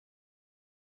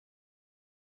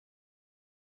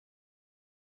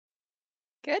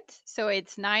Good. So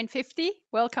it's 9:50.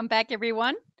 Welcome back,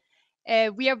 everyone.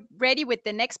 We are ready with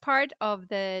the next part of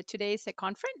the today's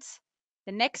conference.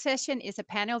 The next session is a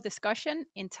panel discussion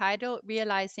entitled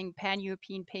Realizing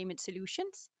Pan-European Payment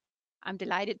Solutions. I'm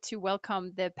delighted to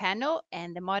welcome the panel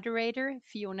and the moderator,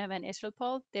 Fiona van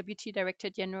Esselpol, Deputy Director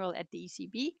General at the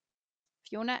ECB.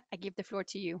 Fiona, I give the floor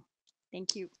to you.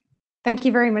 Thank you. Thank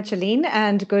you very much, Aline,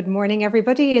 and good morning,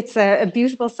 everybody. It's a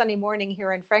beautiful sunny morning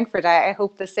here in Frankfurt. I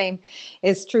hope the same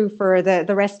is true for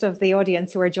the rest of the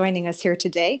audience who are joining us here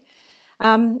today.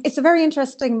 It's a very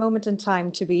interesting moment in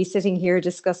time to be sitting here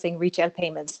discussing retail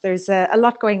payments. There's a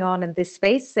lot going on in this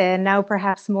space, now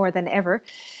perhaps more than ever.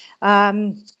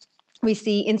 We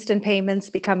see instant payments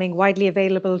becoming widely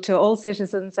available to all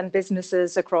citizens and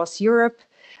businesses across Europe.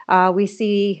 We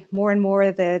see more and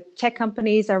more the tech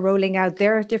companies are rolling out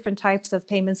their different types of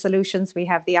payment solutions. We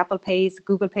have the Apple Pays,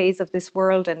 Google Pays of this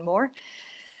world and more.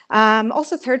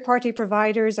 Also, third-party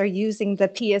providers are using the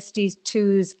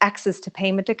PSD2's access to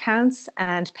payment accounts,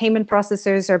 and payment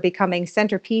processors are becoming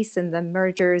centerpiece in the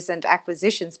mergers and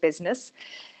acquisitions business.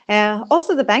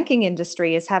 Also, the banking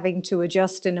industry is having to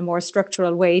adjust in a more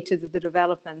structural way to the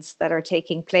developments that are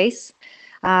taking place.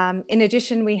 In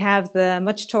addition, we have the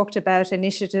much talked about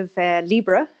initiative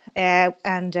Libra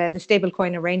and the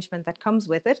stablecoin arrangement that comes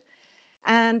with it.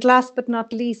 And last but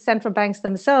not least, central banks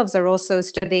themselves are also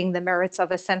studying the merits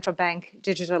of a central bank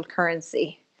digital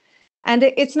currency. And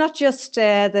it's not just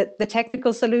the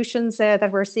technical solutions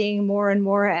that we're seeing more and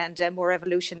more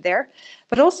evolution there,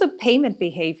 but also payment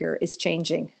behavior is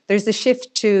changing. There's a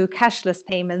shift to cashless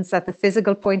payments at the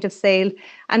physical point of sale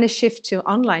and a shift to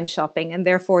online shopping and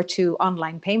therefore to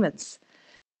online payments.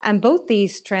 And both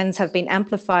these trends have been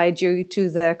amplified due to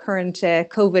the current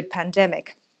COVID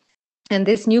pandemic. And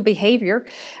this new behavior,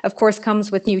 of course,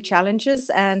 comes with new challenges,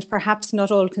 and perhaps not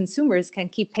all consumers can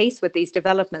keep pace with these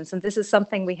developments. And this is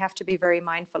something we have to be very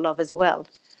mindful of as well.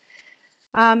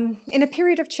 In a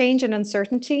period of change and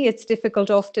uncertainty, it's difficult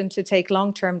often to take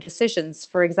long-term decisions,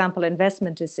 for example,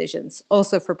 investment decisions,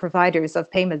 also for providers of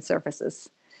payment services.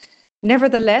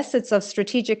 Nevertheless, it's of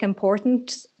strategic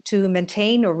importance to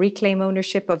maintain or reclaim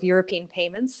ownership of European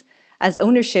payments, as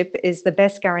ownership is the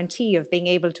best guarantee of being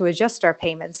able to adjust our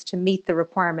payments to meet the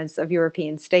requirements of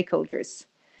European stakeholders.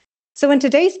 So in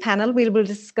today's panel, we will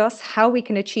discuss how we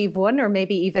can achieve one or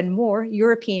maybe even more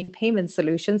European payment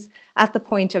solutions at the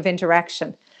point of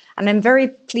interaction. And I'm very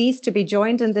pleased to be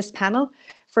joined in this panel,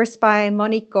 first by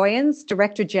Monique Goyens,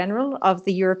 Director General of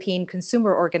the European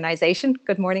Consumer Organization.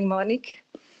 Good morning, Monique.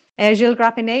 Gilles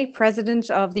Grapinet, President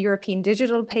of the European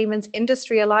Digital Payments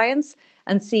Industry Alliance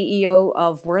and CEO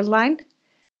of Worldline.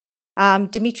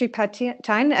 Dimitri,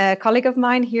 Pattyn, a colleague of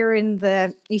mine here in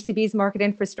the ECB's Market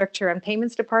Infrastructure and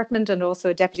Payments Department and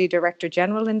also Deputy Director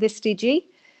General in this DG.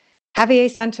 Javier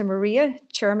Santamaría,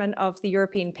 Chairman of the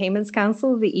European Payments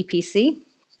Council, the EPC.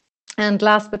 And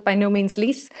last but by no means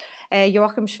least,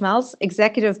 Joachim Schmalzl,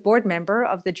 Executive Board Member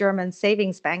of the German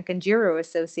Savings Bank and Giro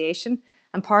Association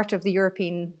and part of the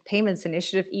European Payments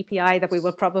Initiative, EPI, that we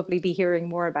will probably be hearing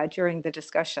more about during the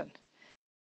discussion.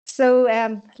 So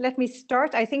let me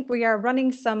start. I think we are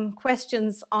running some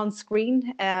questions on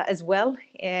screen as well,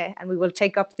 and we will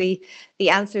take up the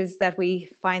answers that we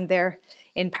find there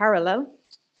in parallel.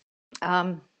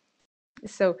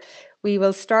 So we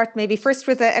will start maybe first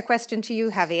with a question to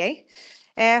you, Javier.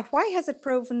 Why has it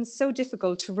proven so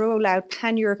difficult to roll out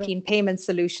pan-European payment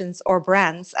solutions or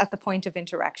brands at the point of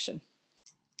interaction?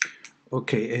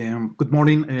 Okay, good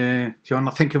morning,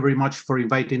 Fiona. Thank you very much for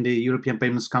inviting the European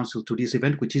Payments Council to this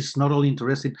event, which is not only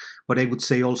interesting, but I would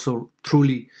say also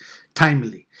truly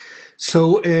timely.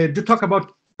 So to talk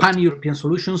about pan-European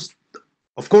solutions,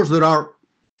 of course, there are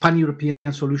pan-European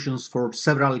solutions for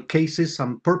several cases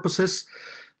and purposes,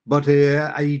 but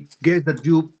I guess that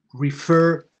you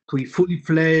refer to a fully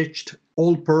fledged,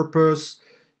 all-purpose,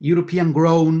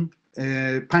 European-grown,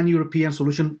 pan-European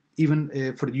solution,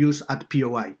 even for use at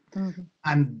POI. Mm-hmm.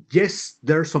 And yes,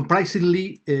 there's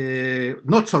surprisingly,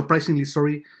 not surprisingly,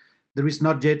 sorry, there is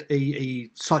not yet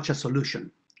such a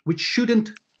solution, which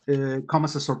shouldn't come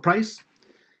as a surprise,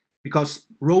 because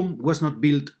Rome was not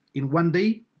built in one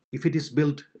day. If it is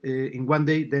built in one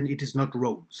day, then it is not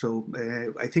Rome. So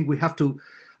I think we have to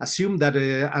assume that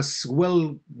as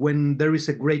well, when there is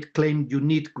a great claim, you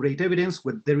need great evidence.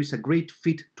 When there is a great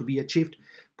fit to be achieved,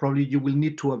 probably you will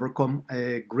need to overcome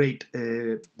great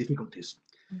difficulties.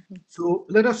 Mm-hmm. So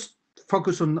let us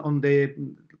focus for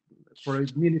a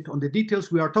minute on the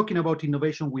details. We are talking about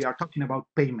innovation. We are talking about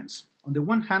payments. On the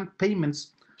one hand,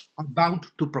 payments are bound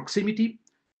to proximity,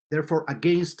 therefore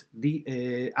against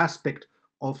the aspect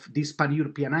of this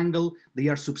pan-European angle. They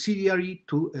are subsidiary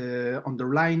to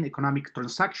underlying economic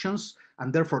transactions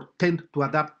and therefore tend to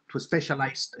adapt to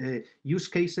specialized use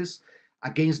cases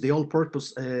against the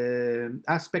all-purpose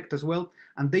aspect as well.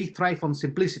 And they thrive on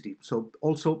simplicity, so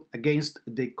also against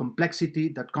the complexity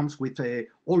that comes with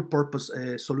all-purpose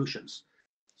solutions.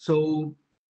 So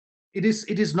it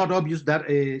is not obvious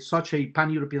that such a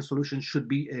pan-European solution should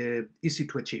be easy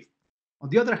to achieve. On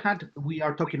the other hand, we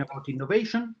are talking about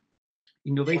innovation.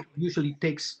 Innovation usually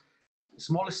takes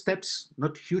small steps,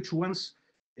 not huge ones.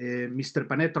 Mr.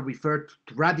 Panetta referred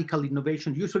to radical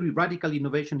innovation. Usually radical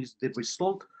innovation is the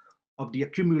result of the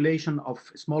accumulation of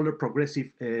smaller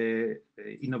progressive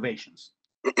innovations.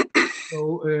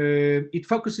 So it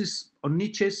focuses on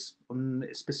niches, on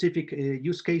specific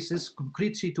use cases,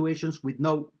 concrete situations with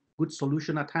no good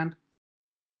solution at hand.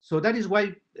 So that is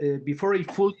why before a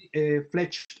fully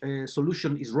fledged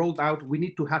solution is rolled out, we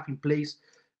need to have in place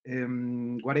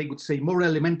what I would say more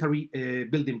elementary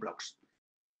building blocks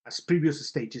as previous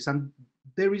stages. And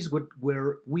there is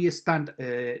where we stand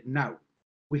now.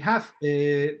 We have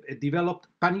developed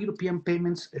pan-European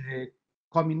payments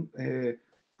coming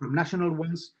from national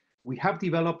ones. We have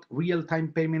developed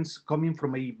real-time payments coming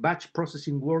from a batch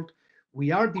processing world.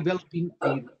 We are developing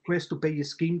a request to pay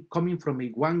scheme coming from a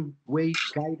one-way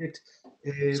guided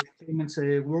payments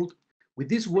world. With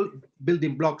these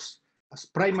building blocks as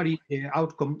primary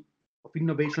outcome of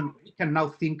innovation, we can now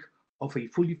think of a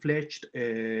fully fledged,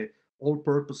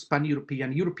 all-purpose,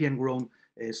 pan-European, European-grown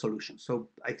solution. So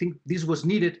I think this was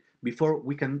needed before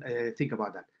we can think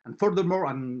about that. And furthermore,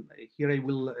 and here I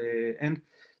will end,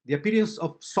 the appearance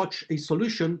of such a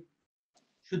solution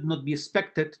should not be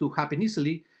expected to happen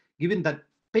easily, given that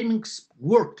payments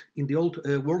worked in the old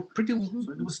world pretty well.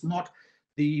 So it was not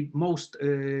the most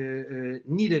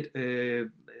needed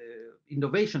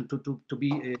innovation to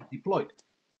be deployed.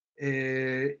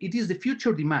 It is the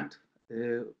future demand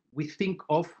we think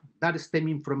of that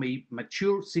stemming from a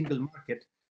mature single market.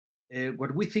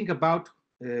 What we think about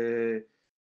a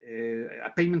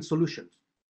payment solution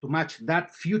to match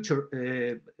that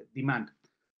future demand.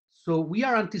 So we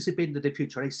are anticipating the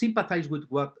future. I sympathize with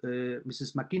what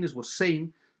Mrs. McInnes was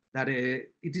saying, that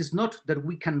it is not that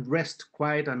we can rest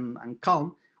quiet and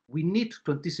calm. We need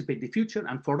to anticipate the future.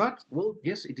 And for that, well,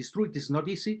 yes, it is true. It is not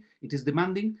easy. It is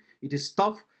demanding. It is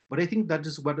tough. But I think that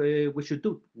is what we should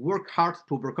do. Work hard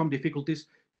to overcome difficulties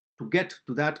to get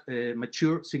to that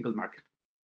mature single market.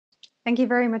 Thank you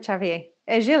very much, Javier.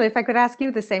 Gilles, if I could ask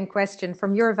you the same question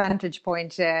from your vantage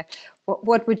point,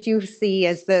 what would you see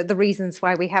as the reasons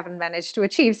why we haven't managed to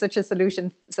achieve such a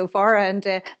solution so far? And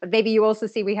but maybe you also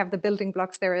see we have the building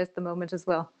blocks there at the moment as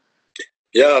well.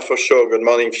 Yeah, for sure. Good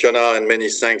morning, Fiona, and many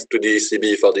thanks to the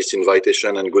ECB for this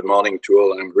invitation, and good morning to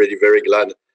all. I'm really very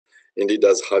glad. Indeed,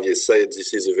 as Javier said,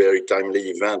 this is a very timely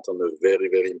event on a very,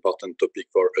 very important topic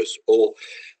for us all.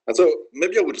 And so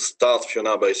maybe I will start,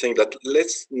 Fiona, by saying that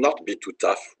let's not be too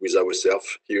tough with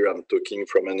ourselves here. I'm talking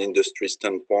from an industry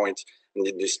standpoint, an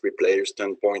industry player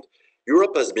standpoint.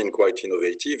 Europe has been quite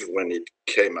innovative when it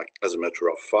came, as a matter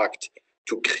of fact,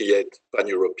 to create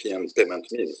pan-European payment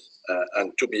means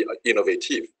and to be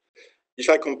innovative. If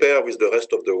I compare with the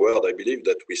rest of the world, I believe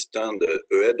that we stand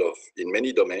ahead of, in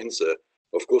many domains,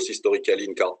 of course, historically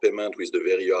in card payment with the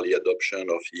very early adoption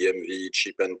of EMV,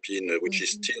 chip and PIN, which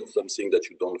is still something that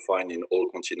you don't find in all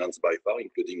continents by far,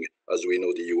 including, as we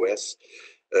know, the US,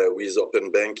 with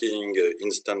open banking,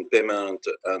 instant payment,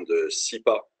 and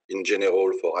SEPA in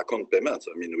general for account payments.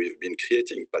 I mean, we've been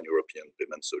creating pan-European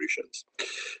payment solutions.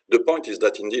 The point is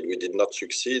that indeed we did not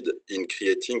succeed in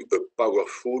creating a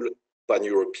powerful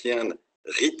pan-European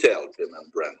retail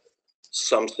payment brand.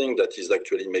 Something that is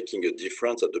actually making a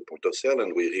difference at the point of sale,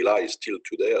 and we rely still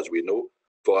today, as we know,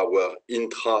 for our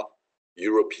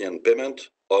intra-European payment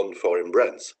on foreign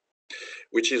brands,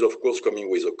 which is of course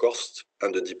coming with a cost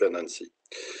and a dependency.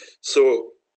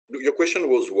 So your question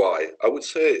was why? I would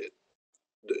say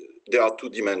there are two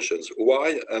dimensions.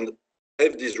 Why, and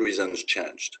have these reasons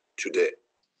changed today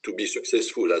to be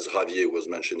successful? As Javier was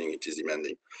mentioning, it is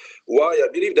demanding. Why? I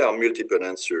believe there are multiple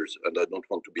answers, and I don't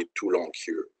want to be too long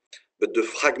here. But the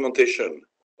fragmentation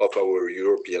of our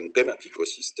European payment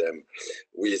ecosystem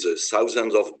with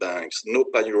thousands of banks, no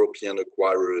pan-European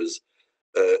acquirers,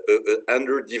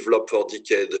 underdeveloped for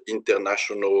decades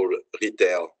international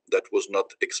retail that was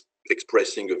not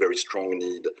expressing a very strong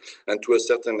need, and to a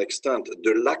certain extent,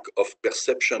 the lack of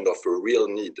perception of a real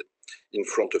need in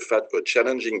front of a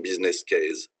challenging business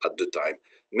case at the time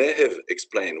may have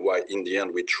explained why in the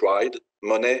end we tried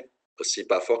money,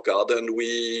 SEPA for card, and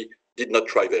we did not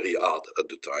try very hard at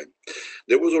the time.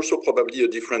 There was also probably a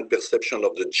different perception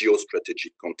of the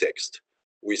geostrategic context.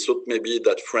 We thought maybe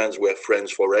that friends were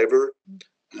friends forever,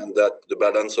 and that the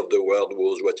balance of the world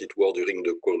was what it was during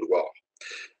the Cold War.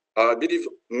 I believe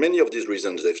many of these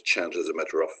reasons have changed as a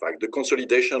matter of fact. The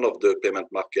consolidation of the payment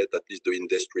market, at least the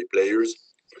industry players,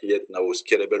 create now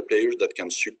scalable players that can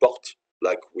support,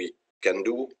 like we can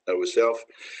do ourselves,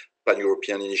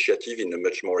 pan-European initiative in a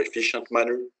much more efficient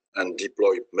manner and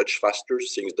deploy much faster,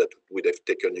 things that would have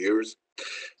taken years.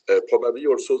 Probably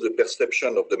also the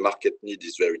perception of the market need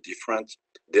is very different.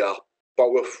 There are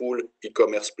powerful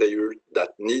e-commerce players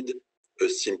that need a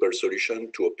simple solution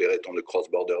to operate on a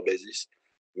cross-border basis.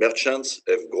 Merchants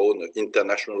have grown an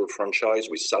international franchise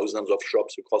with thousands of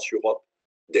shops across Europe.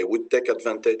 They would take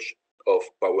advantage of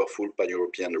powerful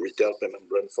pan-European retail payment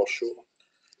brands for sure.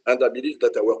 And I believe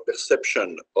that our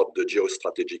perception of the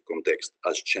geostrategic context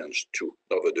has changed too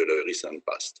over the recent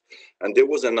past. And there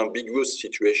was an ambiguous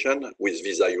situation with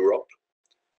Visa Europe.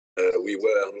 We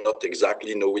were not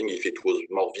exactly knowing if it was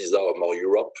more Visa or more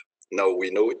Europe. Now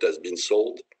we know it has been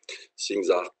sold. Things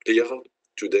are clear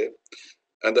today.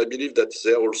 And I believe that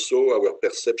there also our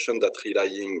perception that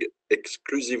relying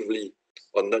exclusively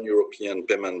on non-European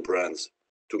payment brands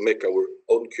to make our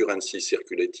own currency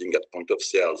circulating at point of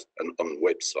sales and on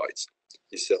websites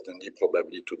is certainly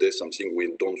probably today something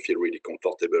we don't feel really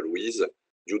comfortable with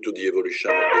due to the evolution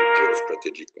of the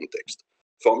geostrategic context.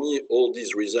 For me, all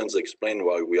these reasons explain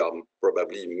why we are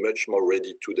probably much more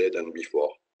ready today than before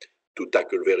to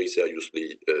tackle very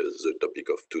seriously the topic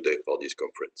of today for this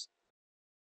conference.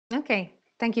 Okay.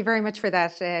 Thank you very much for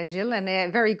that, Gilles,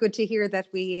 and very good to hear that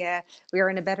we are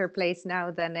in a better place now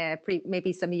than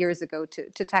maybe some years ago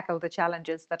to tackle the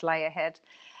challenges that lie ahead.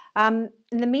 In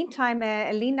the meantime,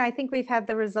 Aline, I think we've had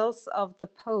the results of the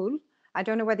poll. I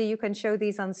don't know whether you can show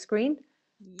these on screen.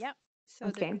 Yeah, so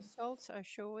okay. The results are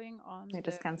showing on I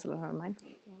just cancel her mine.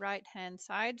 right-hand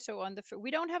side. So on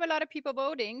we don't have a lot of people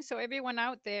voting, so everyone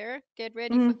out there, get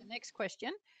ready for the next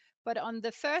question. But on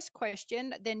the first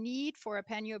question, the need for a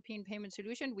pan-European payment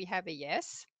solution, we have a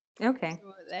yes. Okay.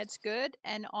 So that's good.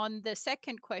 And on the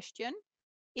second question,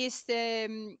 is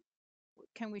the,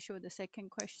 can we show the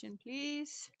second question,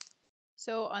 please?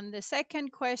 So on the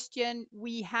second question,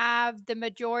 we have the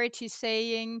majority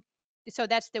saying, so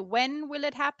that's the when will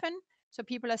it happen? So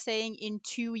people are saying in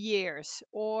 2 years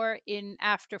or in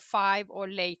after 5 or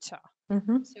later.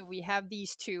 So we have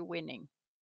these two winning.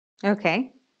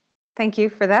 Okay. Thank you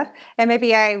for that. And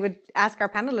maybe I would ask our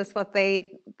panelists what they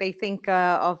think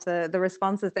of the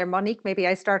responses there. Monique, maybe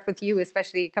I start with you,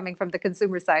 especially coming from the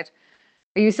consumer side.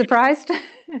 Are you surprised?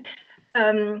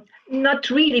 Not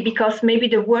really, because maybe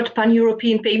the word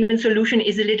pan-European payment solution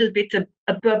is a little bit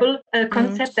a bubble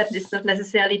concept that is not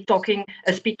necessarily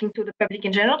speaking to the public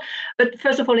in general. But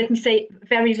first of all, let me say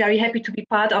very, very happy to be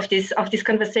part of this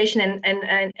conversation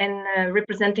and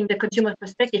representing the consumer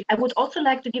perspective. I would also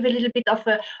like to give a little bit of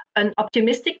an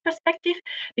optimistic perspective,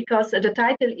 because the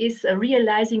title is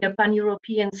realizing a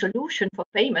pan-European solution for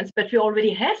payments, but we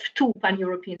already have two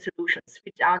pan-European solutions,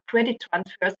 which are credit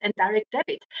transfers and direct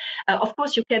debit. Of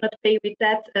course, you cannot pay with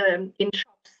that in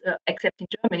shops, except in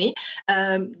Germany.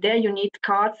 There you need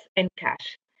cards and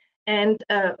cash. And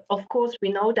of course,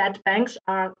 we know that banks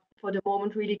are, for the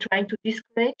moment, really trying to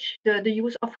discourage the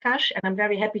use of cash. And I'm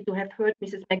very happy to have heard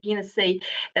Mrs. McGuinness say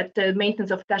that the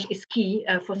maintenance of cash is key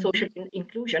for social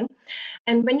inclusion.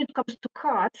 And when it comes to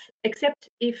cards, except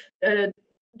if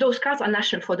those cards are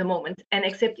national for the moment, and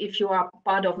except if you are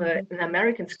part of an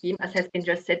American scheme, as has been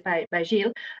just said by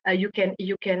Gilles, you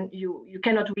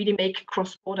cannot really make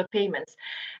cross-border payments.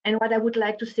 And what I would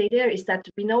like to say there is that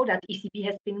we know that ECB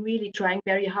has been really trying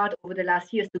very hard over the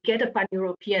last years to get a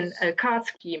pan-European card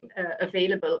scheme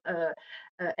available,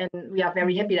 and we are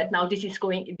very happy that now this is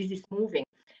moving.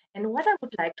 And what I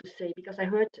would like to say, because I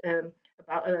heard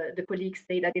about the colleagues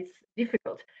say that it's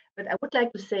difficult, but I would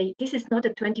like to say this is not a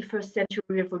 21st century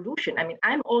revolution. I mean,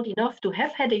 I'm old enough to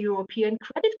have had a European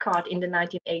credit card in the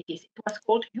 1980s. It was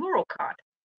called Eurocard.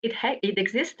 It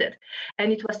existed,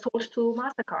 and it was sold to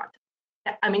MasterCard.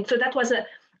 I mean, so that was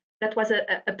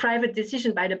a private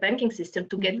decision by the banking system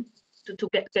to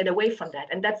get away from that.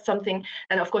 And that's something,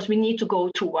 and of course we need to go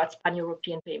towards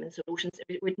pan-European payment solutions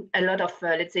with a lot of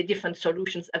let's say different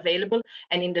solutions available,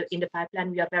 and in the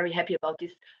pipeline we are very happy about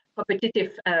this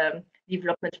competitive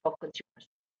development for consumers.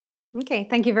 Okay,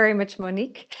 thank you very much,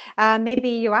 Monique. Maybe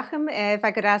Joachim, if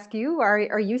I could ask you,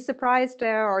 are you surprised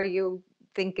or you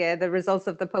think the results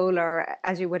of the poll are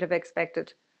as you would have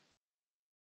expected?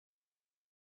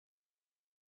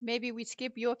 Maybe we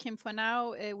skip Joachim for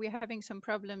now. We're having some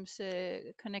problems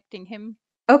connecting him.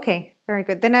 Okay, very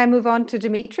good. Then I move on to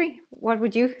Dimitri. What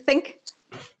would you think?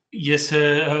 Yes,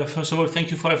 first of all, thank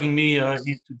you for having me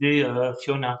here today,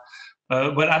 Fiona.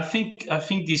 Well, I think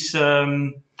this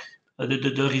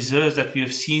the results that we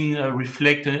have seen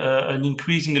reflect an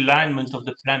increasing alignment of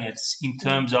the planets in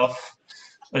terms of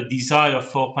a desire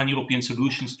for pan-European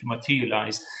solutions to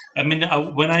materialize. I mean,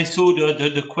 when I saw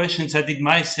the questions, I did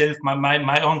myself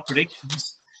my own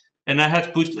predictions, and I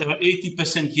had put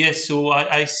 80% yes. So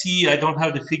I see, I don't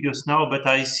have the figures now, but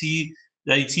I see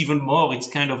that it's even more. It's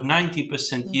kind of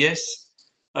 90% yes.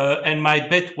 And my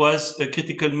bet was a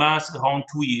critical mass around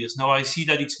 2 years. Now I see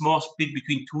that it's more split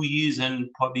between 2 years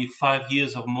and probably 5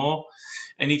 years or more.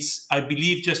 And it's, I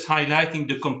believe, just highlighting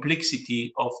the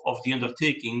complexity of the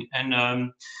undertaking. And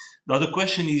now the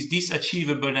question is this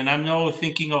achievable? And I'm now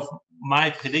thinking of my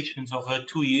predictions of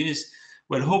 2 years.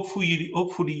 Well,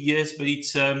 hopefully yes, but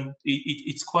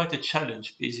it's quite a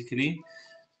challenge, basically.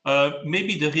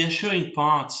 Maybe the reassuring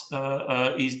part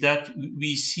is that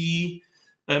we see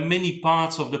many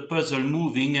parts of the puzzle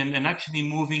moving and actually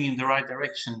moving in the right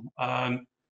direction.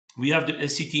 We have the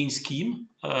SCT scheme.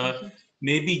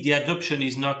 Maybe the adoption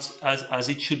is not as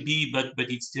it should be, but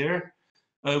it's there.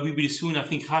 We will soon, I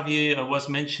think Javier was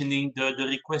mentioning the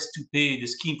request to pay, the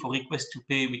scheme for request to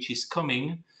pay, which is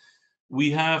coming.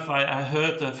 We have, I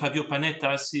heard Fabio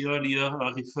Panetta say earlier,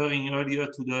 referring earlier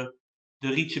to the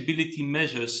reachability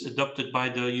measures adopted by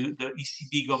the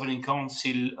ECB Governing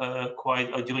Council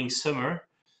during summer.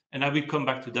 And I will come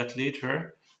back to that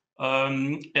later.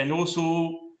 And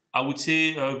also, I would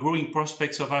say growing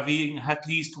prospects of having at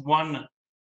least one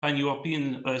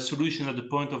pan-European solution at the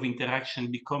point of interaction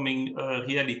becoming a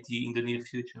reality in the near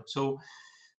future. So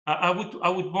I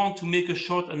would want to make a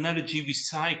short analogy with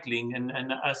cycling.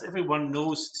 And as everyone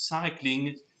knows,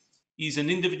 cycling is an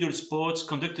individual sport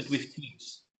conducted with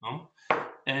teams. No?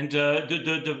 And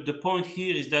the point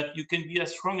here is that you can be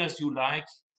as strong as you like.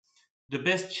 The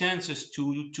best chances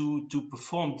to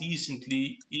perform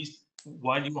decently is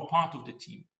while you are part of the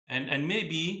team. And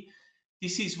maybe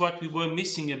this is what we were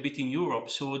missing a bit in Europe.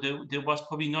 So there was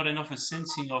probably not enough a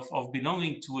sensing of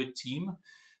belonging to a team.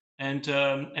 And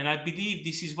I believe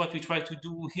this is what we try to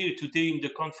do here today in the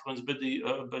conference, but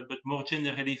more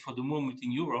generally for the moment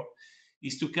in Europe,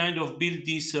 is to kind of build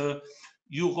this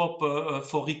Europe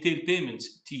for retail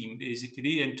payments team,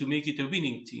 basically, and to make it a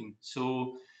winning team.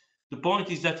 So the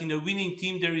point is that in a winning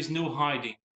team, there is no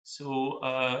hiding. So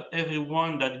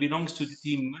everyone that belongs to the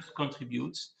team must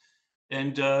contribute.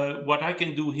 And what I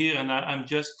can do here, and I'm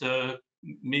just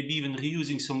maybe even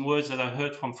reusing some words that I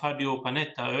heard from Fabio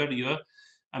Panetta earlier.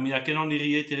 I mean, I can only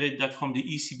reiterate that from the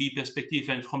ECB perspective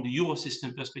and from the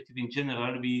Eurosystem perspective in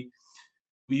general,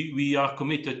 we are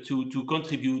committed to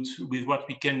contribute with what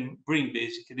we can bring,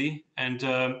 basically. And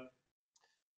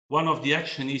one of the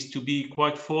action is to be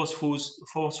quite forceful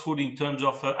in terms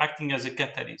of acting as a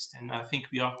catalyst. And I think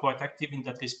we are quite active in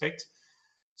that respect.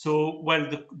 So, well,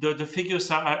 the figures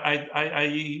are,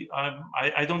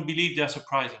 I don't believe they're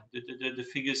surprising. The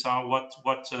figures are what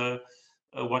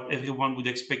everyone would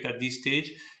expect at this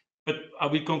stage. But I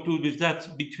will conclude with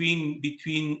that.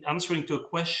 Between answering to a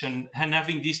question and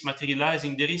having this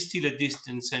materializing, there is still a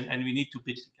distance, and we need to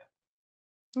bridge the gap.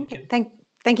 Okay.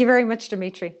 Thank you very much,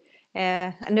 Dimitri.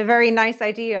 And a very nice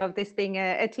idea of this being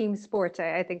a team sport.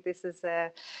 I think this is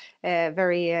a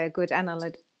very good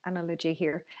analogy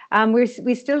here.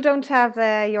 We still don't have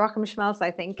Joachim Schmalzl,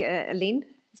 I think. Aline,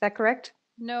 is that correct?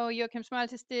 No, Joachim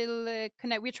Schmalzl is still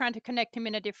we're trying to connect him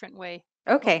in a different way.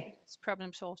 Okay. This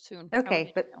problem solved soon.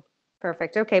 Okay, but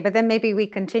perfect. Okay, but then maybe we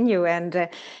continue, and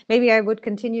maybe I would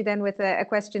continue then with a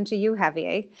question to you,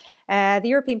 Javier. The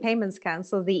European Payments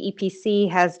Council, the EPC,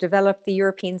 has developed the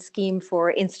European scheme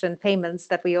for instant payments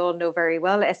that we all know very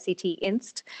well, SCT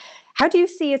Inst. How do you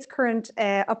see its current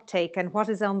uptake, and what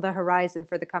is on the horizon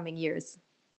for the coming years?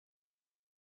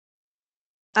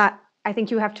 I think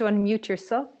you have to unmute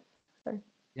yourself. Sorry.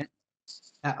 Yeah.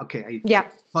 Okay. I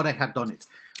thought I had done it.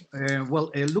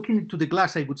 Looking into the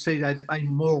glass, I would say that I'm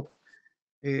more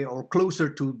or closer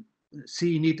to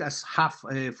seeing it as half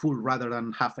full rather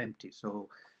than half empty. So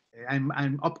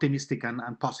I'm optimistic and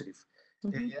positive.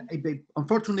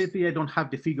 Unfortunately, I don't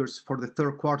have the figures for the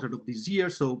third quarter of this year,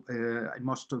 so I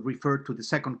must refer to the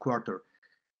second quarter.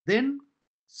 Then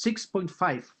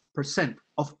 6.5%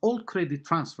 of all credit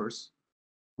transfers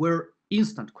were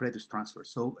instant credit transfers.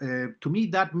 So to me,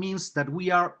 that means that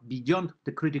we are beyond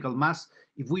the critical mass.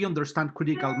 If we understand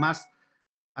critical mass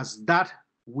as that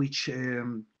which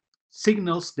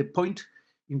signals the point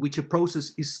in which a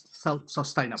process is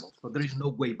self-sustainable. So there is no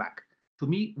way back. To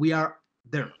me, we are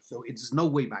there. So it's no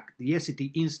way back. The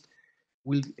SCT Inst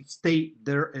will stay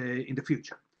there in the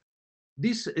future.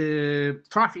 This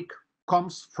traffic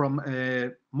comes from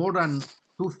more than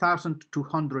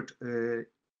 2,200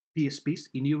 PSPs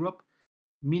in Europe,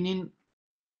 meaning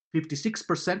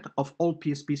 56% of all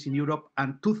PSPs in Europe,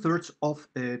 and 2/3 of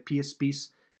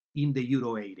PSPs in the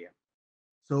euro area.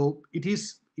 So it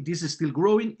is still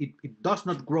growing. It does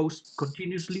not grow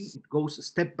continuously. It goes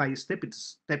step by step.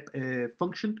 It's step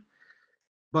function.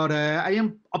 But I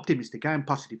am optimistic. I am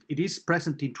positive. It is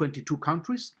present in 22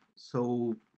 countries,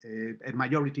 so a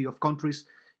majority of countries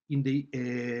in the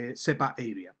SEPA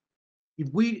area. If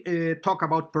we talk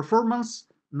about performance,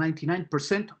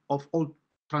 99% of all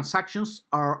transactions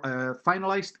are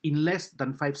finalized in less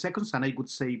than 5 seconds, and I would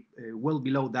say well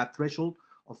below that threshold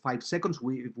of 5 seconds.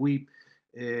 If we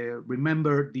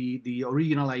remember the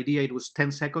original idea, it was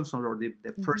 10 seconds, or the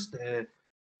first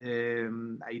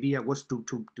idea was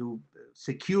to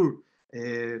secure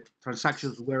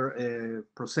transactions were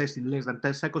processed in less than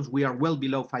 10 seconds. We are well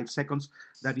below 5 seconds.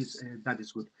 That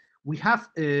is good. We have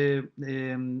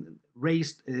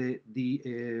raised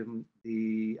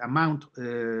the amount,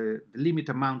 the limit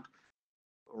amount,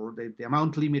 or the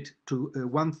amount limit to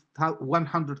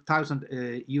 100,000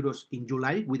 euros in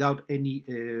July without any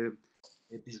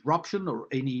disruption or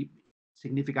any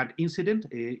significant incident,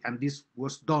 and this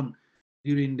was done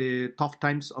during the tough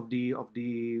times of the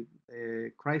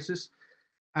crisis.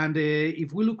 And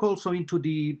if we look also into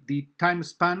the time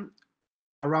span,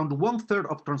 around 1/3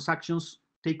 of transactions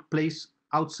take place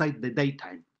outside the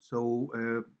daytime. So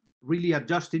really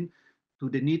adjusting to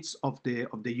the needs of the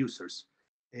users,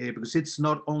 because it's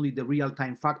not only the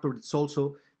real-time factor, it's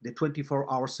also the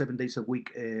 24 hours, 7 days a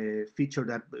week feature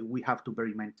that we have to bear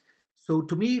in mind. So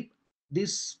to me,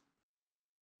 these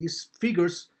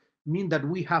figures mean that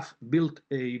we have built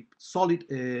a solid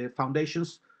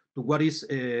foundations to what is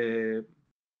to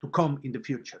come in the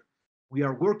future. We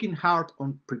are working hard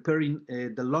on preparing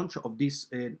the launch of this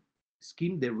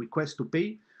scheme, the request to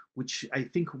pay, which I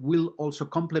think will also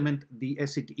complement the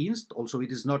SET Inst. Also,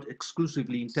 it is not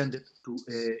exclusively intended to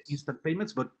instant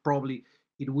payments, but probably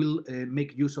it will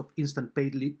make use of instant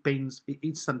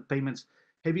payments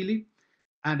heavily.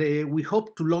 And we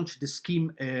hope to launch the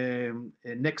scheme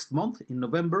next month in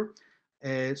November,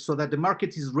 so that the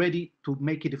market is ready to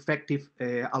make it effective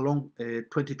along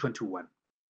 2021.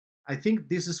 I think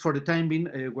this is for the time being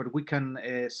what we can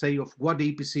say of what the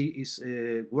EPC is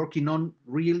working on,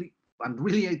 really, and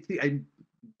really I'm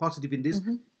positive in this.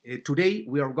 Today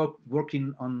we are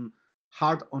working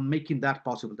hard on making that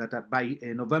possible, that by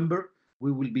November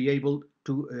we will be able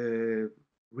to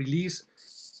release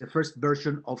the first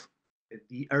version of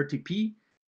the RTP,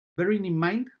 bearing in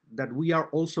mind that we are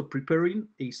also preparing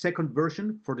a second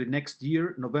version for the next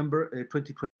year, November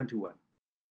 2021.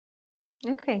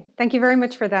 Okay, thank you very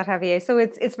much for that, Javier. So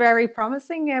it's very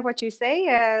promising what you say.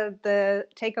 The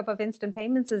take-up of instant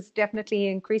payments is definitely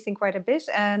increasing quite a bit,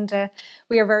 and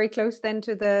we are very close then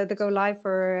to the go live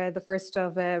for the first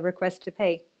of request to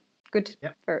pay. Good.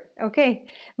 Yep. Okay,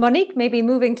 Monique, maybe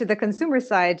moving to the consumer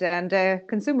side, and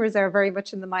consumers are very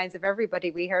much in the minds of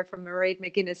everybody. We heard from Mairead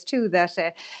McGuinness too that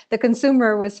the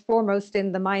consumer was foremost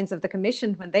in the minds of the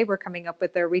Commission when they were coming up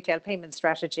with their retail payment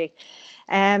strategy.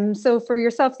 So for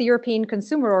yourself, the European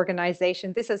Consumer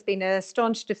Organization, this has been a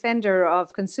staunch defender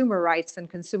of consumer rights and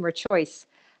consumer choice.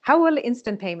 How will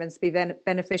instant payments be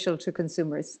beneficial to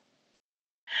consumers?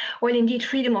 Well, indeed,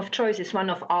 freedom of choice is one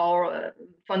of our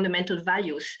fundamental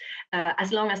values,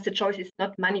 as long as the choice is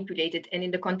not manipulated. And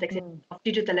in the context of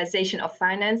digitalization of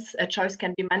finance, a choice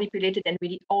can be manipulated, and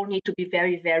we all need to be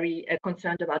very, very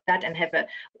concerned about that and have a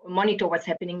monitor what's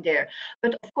happening there.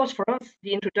 But of course, for us,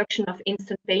 the introduction of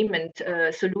instant payment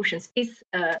solutions is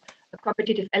a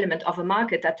competitive element of a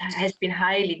market that has been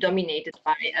highly dominated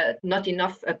by not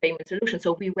enough payment solutions.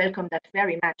 So we welcome that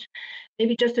very much.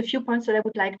 Maybe just a few points that I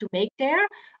would like to make there.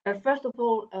 First of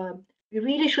all, we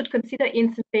really should consider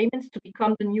instant payments to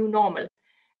become the new normal,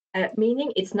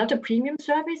 meaning it's not a premium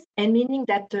service, and meaning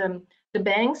that the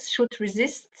banks should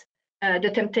resist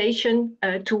the temptation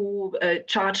to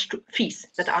charge fees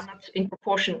that are not in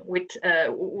proportion with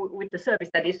the service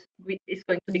that is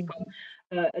going to become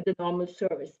the normal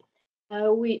service.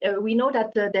 We know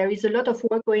that there is a lot of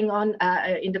work going on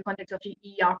in the context of the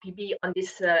ERPB on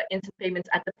this instant payments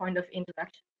at the point of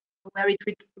interaction, where it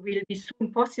will be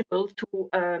soon possible to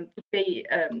pay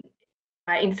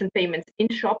by instant payments in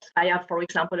shops via, for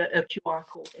example, a QR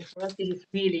code. And for us, this is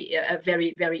really a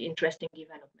very, very interesting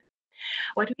development.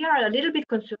 What we are a little bit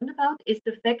concerned about is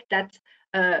the fact that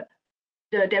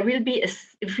there will be,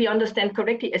 if we understand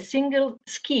correctly, a single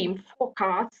scheme for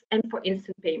cards and for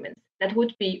instant payments that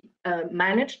would be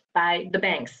managed by the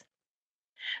banks.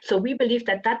 So we believe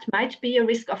that that might be a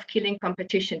risk of killing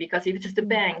competition, because if it is the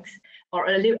banks or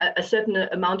a certain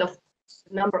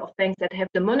number of banks that have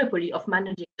the monopoly of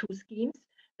managing two schemes,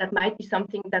 that might be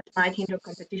something that might hinder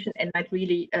competition and might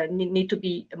really need to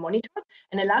be monitored.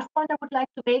 And the last point I would like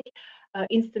to make,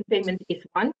 instant payment is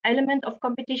one element of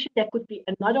competition. There could be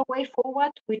another way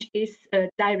forward, which is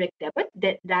direct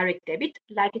debit,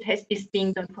 like it is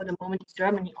being done for the moment in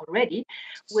Germany already,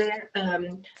 where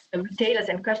retailers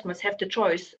and customers have the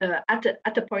choice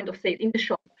at the point of sale in the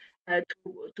shop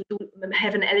to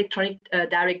have an electronic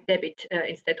direct debit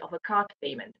instead of a card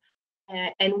payment.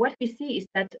 And what we see is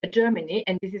that Germany,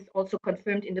 and this is also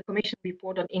confirmed in the Commission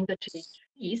report on interchange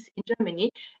fees in Germany,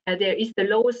 there is the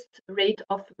lowest rate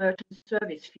of merchant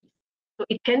service fees. So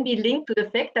it can be linked to the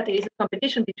fact that there is a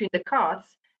competition between the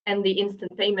cards and the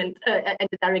instant payment and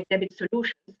the direct debit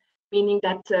solutions, meaning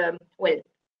that, well,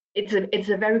 it's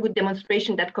a very good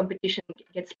demonstration that competition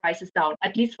gets prices down,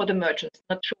 at least for the merchants.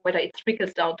 Not sure whether it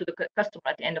trickles down to the customer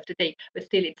at the end of the day, but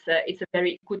still it's a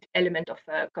very good element of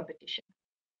competition.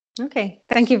 Okay,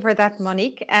 thank you for that,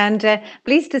 Monique. And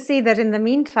pleased to see that in the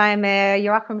meantime,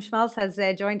 Joachim Schmalzl has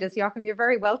joined us. Joachim, you're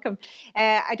very welcome.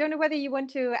 I don't know whether you want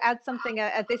to add something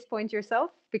at this point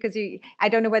yourself, because I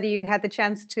don't know whether you had the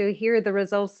chance to hear the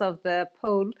results of the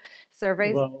poll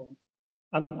surveys. Well,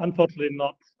 unfortunately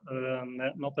not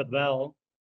that well.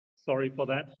 Sorry for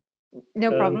that.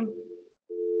 No problem.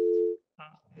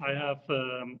 I have,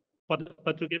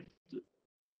 but to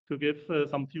give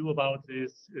some view about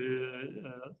this,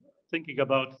 thinking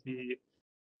about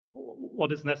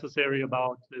what is necessary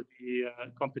about the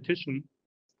competition.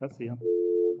 Let's see.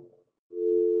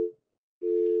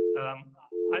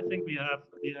 I think we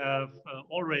have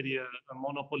already a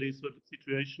monopoly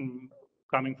situation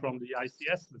coming from the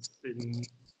ICSs.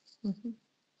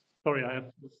 Sorry, I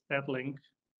have this bad link.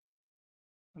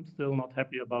 I'm still not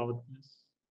happy about this.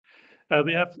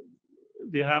 We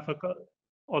have a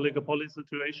oligopoly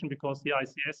situation because the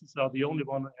ICSs are the only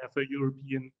one that have a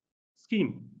European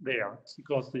scheme there,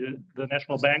 because the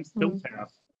national banks don't have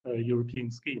a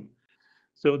European scheme.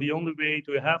 So the only way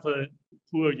to have a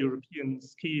pure European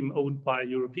scheme owned by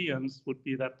Europeans would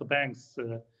be that the banks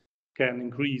can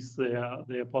increase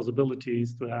their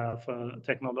possibilities to have a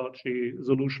technology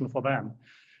solution for them.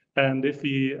 And I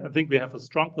think we have a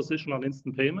strong position on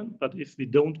instant payment, but if we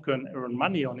don't can earn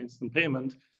money on instant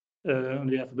payment, and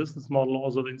we have a business model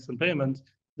also of instant payment,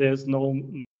 there's no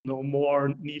more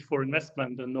need for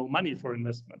investment and no money for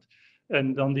investment.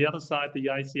 And on the other side, the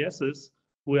ICSs,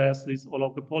 who has this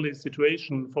oligopoly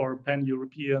situation for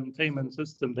pan-European payment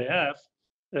system they have,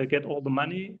 get all the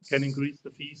money, can increase the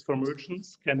fees for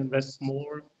merchants, can invest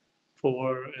more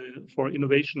for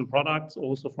innovation products,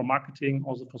 also for marketing,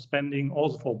 also for spending,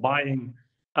 also for buying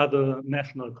other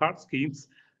national card schemes.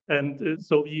 And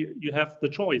so you have the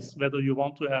choice whether you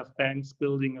want to have banks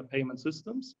building a payment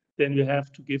systems, then you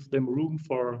have to give them room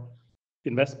for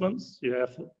investments, you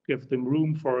have to give them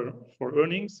room for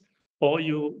earnings, or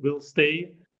you will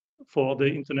stay for the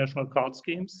international card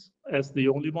schemes as the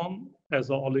only one,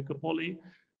 as an oligopoly.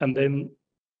 And then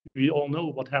we all know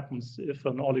what happens if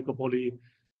an oligopoly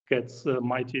gets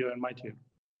mightier and mightier.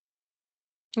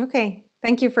 Okay,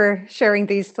 thank you for sharing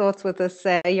these thoughts with us,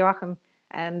 Joachim.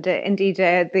 And indeed,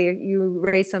 you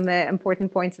raised some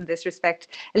important points in this respect.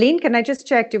 Aline, can I just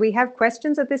check, do we have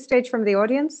questions at this stage from the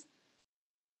audience?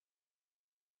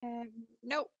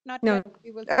 No, not No. yet.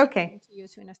 We will Okay. to you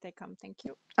as soon as they come. Thank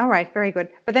you. All right, very good.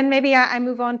 But then maybe I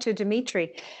move on to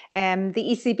Dimitri. The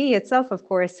ECB itself, of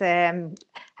course,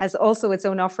 has also its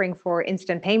own offering for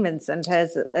instant payments and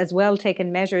has as well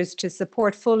taken measures to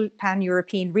support full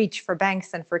pan-European reach for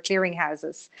banks and for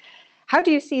clearinghouses. How do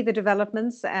you see the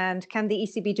developments, and can the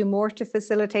ECB do more to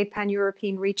facilitate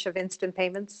pan-European reach of instant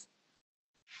payments?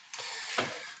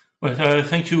 Well,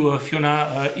 thank you,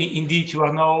 Fiona. Indeed, you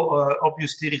are now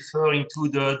obviously referring to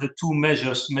the two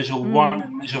measures, measure 1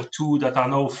 and measure 2, that are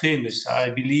now famous. I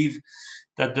believe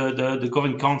that the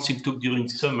Governing Council took during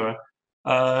summer.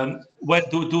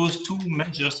 Those two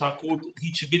measures are called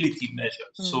reachability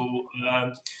measures. So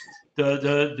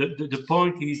the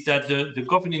point is that the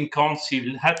Governing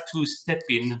Council had to step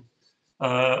in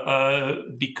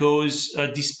because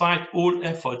despite all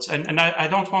efforts, and I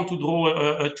don't want to draw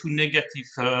a too negative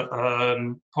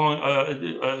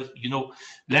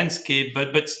landscape,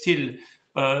 but still,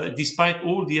 despite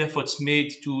all the efforts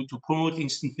made to promote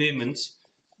instant payments,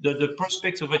 the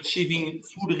prospects of achieving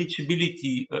full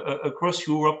reachability across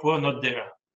Europe were not there.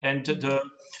 And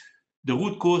the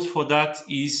root cause for that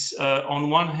is, on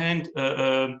one hand,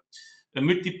 a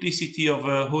multiplicity of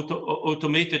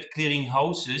automated clearing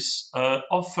houses,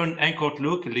 often anchored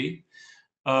locally,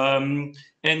 and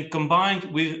combined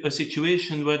with a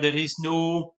situation where there is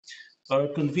no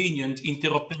convenient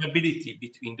interoperability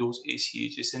between those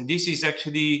ACHs. And this is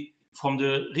actually from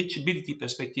the reachability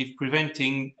perspective,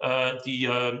 preventing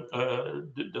the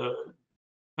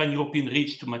pan-European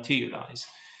reach to materialize.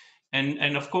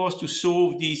 And of course, to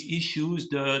solve these issues,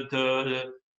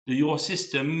 the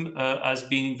Eurosystem has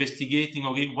been investigating,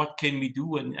 okay, what can we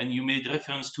do? And you made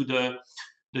reference to the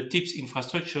TIPS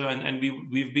infrastructure, and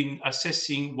we've been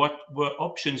assessing what were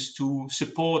options to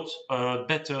support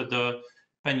better the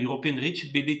pan-European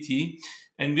reachability.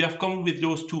 And we have come with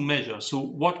those two measures. So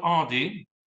what are they?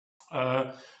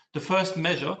 The first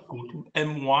measure, called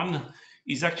M1,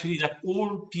 is actually that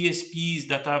all PSPs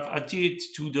that have adhered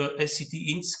to the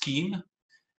SCT-INT scheme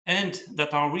and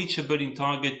that are reachable in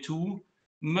Target 2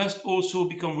 must also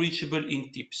become reachable in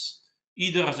TIPS,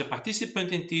 either as a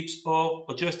participant in TIPS or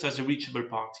just as a reachable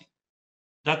party.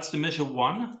 That's the measure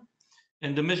 1.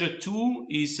 And the measure 2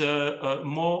 is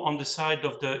more on the side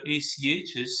of the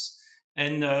ACHs,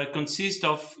 and consists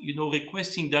of,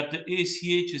 requesting that the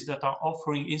ACHs that are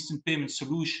offering instant payment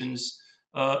solutions,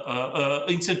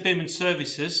 instant payment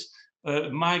services,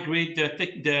 migrate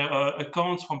their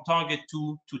accounts from Target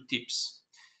 2 to TIPS.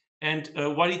 And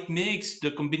what it makes,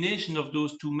 the combination of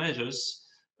those two measures,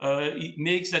 it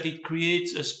makes that it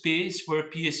creates a space where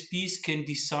PSPs can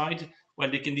decide, well,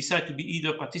 they can decide to be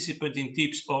either participant in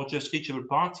TIPS or just reachable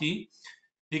party.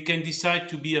 They can decide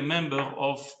to be a member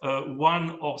of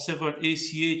one or several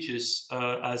ACHs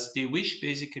as they wish,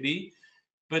 basically.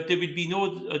 But there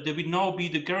will now be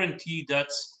the guarantee that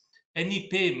any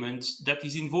payment that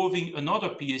is involving another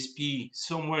PSP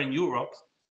somewhere in Europe,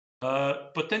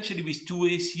 potentially with two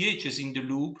ACHs in the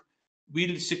loop,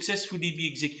 will successfully be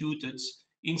executed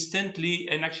instantly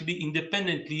and actually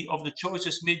independently of the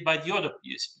choices made by the other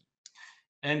PSP.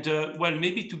 And well,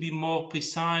 maybe to be more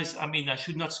precise, I mean, I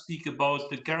should not speak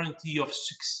about the guarantee of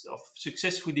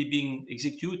successfully being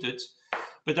executed,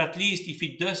 but at least if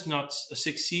it does not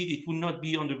succeed, it will not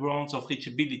be on the grounds of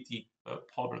reachability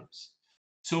problems.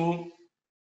 So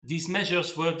these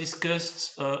measures were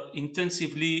discussed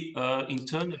intensively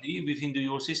internally within the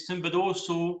Eurosystem, but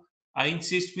also, I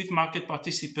insist, with market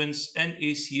participants and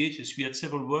ACHs. We had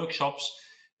several workshops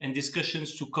and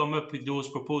discussions to come up with those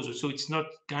proposals. So it's not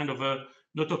kind of an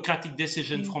autocratic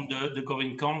decision from the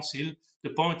Governing Council.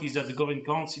 The point is that the Governing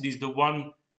Council is the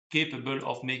one capable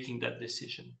of making that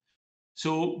decision.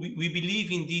 So we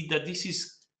believe indeed that this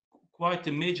is quite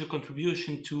a major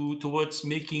contribution towards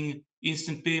making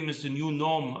instant payments the new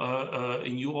norm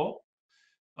in Europe.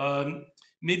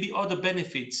 Maybe other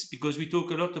benefits, because we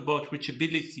talk a lot about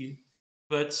reachability,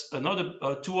 but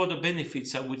two other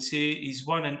benefits I would say is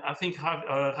one, and I think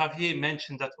Javier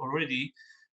mentioned that already.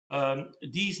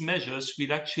 These measures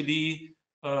will actually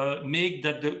make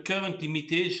that the current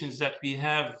limitations that we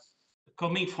have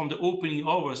coming from the opening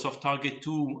hours of Target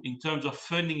 2 in terms of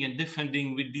funding and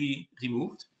defunding will be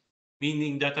removed,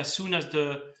 meaning that as soon as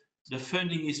the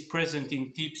funding is present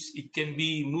in TIPS, it can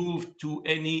be moved to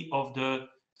any of the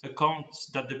accounts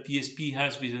that the PSP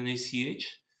has with an ACH.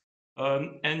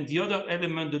 And the other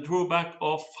element, the drawback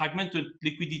of fragmented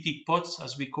liquidity pots,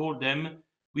 as we call them,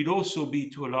 will also be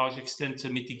to a large extent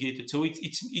mitigated. So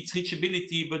it's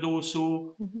reachability, but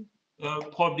also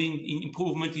probably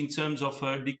improvement in terms of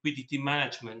liquidity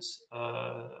management.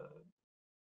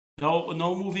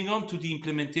 Now moving on to the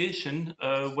implementation,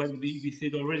 when we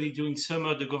said already during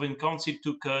summer, the Governing Council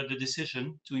took the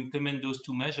decision to implement those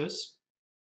two measures.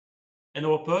 And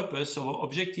our purpose, our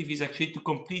objective is actually to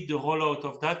complete the rollout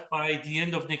of that by the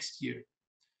end of next year.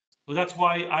 So that's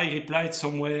why I replied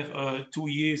somewhere 2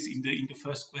 years in the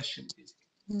first question.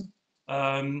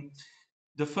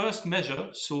 The first measure,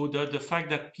 so the fact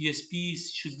that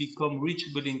PSPs should become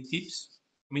reachable in TIPS,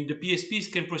 I mean, the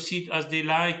PSPs can proceed as they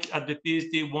like, at the pace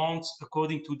they want,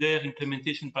 according to their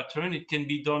implementation pattern. It can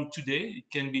be done today. It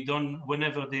can be done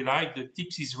whenever they like. The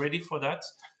TIPS is ready for that.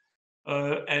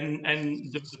 And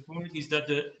the point is that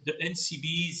the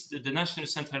NCBs, the national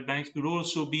central banks, will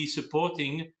also be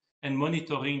supporting and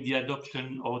monitoring the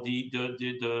adoption or the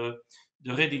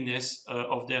readiness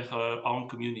of their own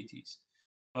communities.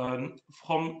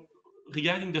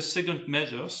 Regarding the second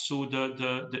measure, so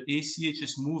the ACH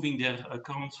is moving their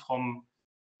accounts from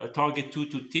Target 2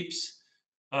 to TIPS.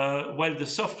 Well, the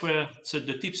software, so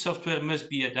the TIPS software must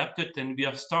be adapted, and we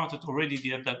have started already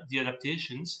the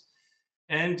adaptations.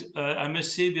 And I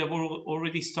must say, we have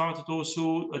already started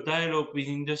also a dialogue with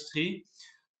industry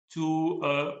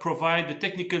to provide the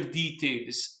technical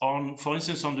details on, for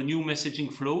instance, on the new messaging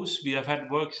flows. We have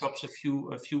had workshops a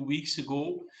few weeks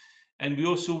ago, and we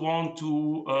also want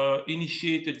to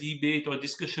initiate a debate or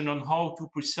discussion on how to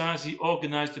precisely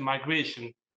organize the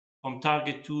migration from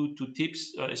Target 2 to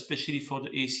TIPS, especially for the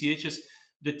ACHs.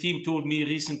 The team told me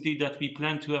recently that we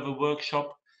plan to have a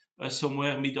workshop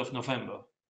somewhere mid of November.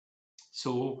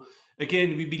 So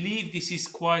again, we believe this is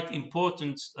quite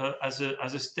important as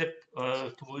a step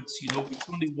towards, it's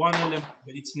only one element,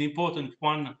 but it's an important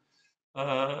one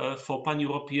for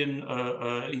pan-European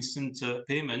instant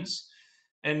payments.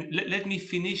 And let me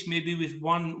finish maybe with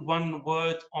one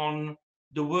word on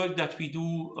the work that we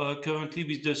do currently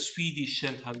with the Swedish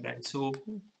Central Bank. So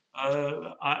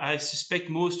I suspect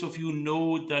most of you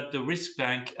know that the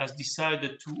Riksbank has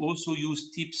decided to also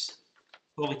use tips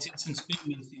for its instant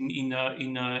payments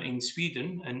in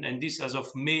Sweden, and this as of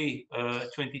May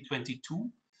 2022.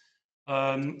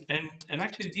 And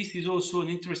actually, this is also an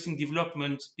interesting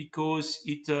development because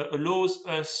it allows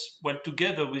us, well,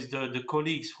 together with the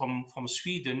colleagues from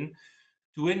Sweden,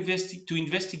 to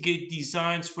investigate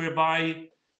designs whereby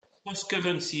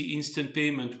cross-currency instant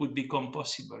payment would become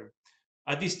possible.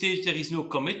 At this stage, there is no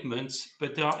commitment,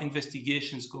 but there are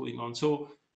investigations going on. So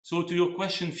to your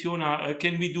question, Fiona,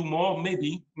 can we do more?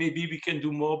 Maybe we can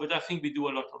do more, but I think we do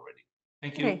a lot already.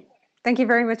 Thank you. Okay. Thank you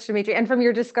very much, Dimitri. And from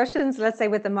your discussions, let's say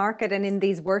with the market and in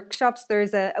these workshops,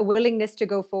 there's a willingness to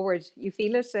go forward. You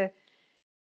feel it?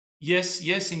 Yes,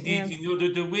 indeed. Yeah.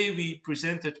 The way we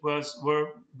presented was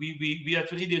we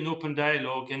had really an open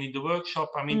dialogue, and in the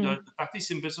workshop, I mean, the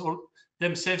participants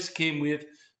themselves came with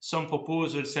some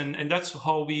proposals, and that's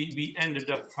how we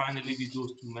ended up finally with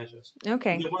those two measures.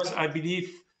 Okay. There was, I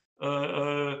believe,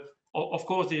 of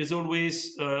course, there is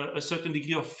always a certain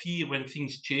degree of fear when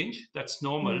things change. That's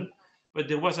normal. But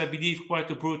there was, I believe,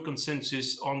 quite a broad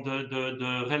consensus on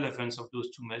the relevance of those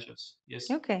two measures.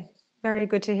 Yes. Okay, very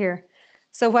good to hear.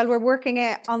 So while we're working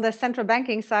on the central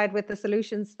banking side with the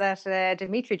solutions that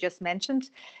Dimitri just mentioned,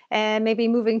 maybe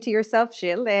moving to yourself,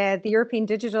 Gilles, the European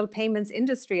Digital Payments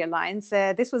Industry Alliance,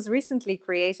 this was recently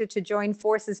created to join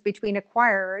forces between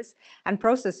acquirers and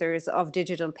processors of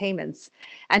digital payments.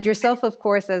 And yourself, of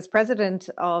course, as president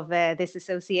of this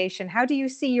association, how do you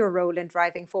see your role in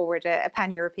driving forward a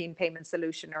pan-European payment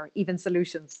solution or even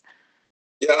solutions?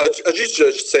 Yeah, I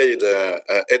just said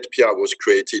EDPIA was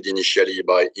created initially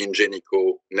by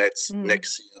Ingenico, Nexi,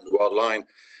 and Worldline,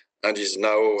 and is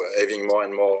now having more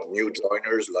and more new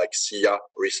joiners like SIA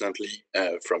recently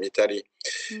from Italy.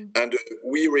 And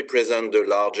we represent the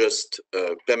largest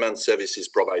payment services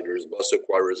providers, both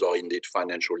acquirers or indeed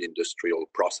financial industrial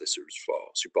processors for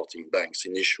supporting banks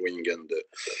in issuing and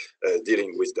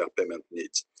dealing with their payment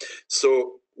needs.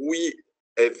 So we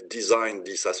have designed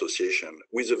this association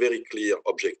with a very clear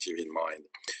objective in mind,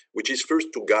 which is first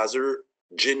to gather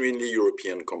genuinely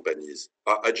European companies.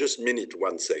 I just mean it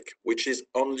one sec, which is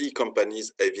only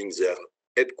companies having their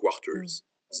headquarters,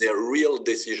 their real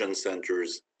decision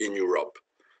centers in Europe,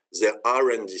 their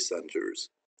R&D centers,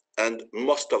 and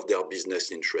most of their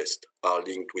business interests are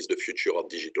linked with the future of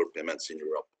digital payments in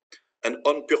Europe. And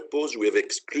on purpose, we have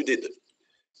excluded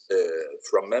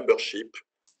from membership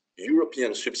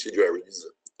European subsidiaries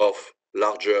of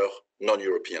larger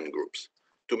non-European groups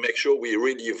to make sure we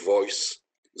really voice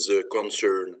the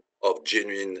concern of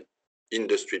genuine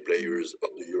industry players of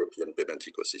the European payment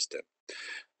ecosystem.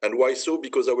 And why so?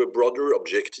 Because our broader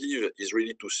objective is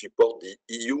really to support the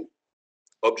EU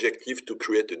objective to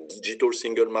create a digital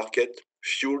single market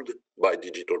fueled by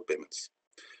digital payments.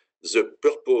 The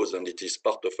purpose, and it is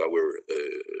part of our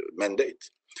mandate,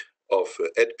 of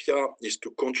EDPIA is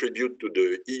to contribute to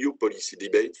the EU policy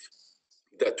debate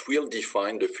that will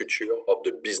define the future of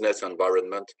the business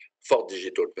environment for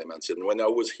digital payments. And when I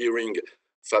was hearing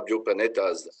Fabio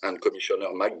Panetta's and Commissioner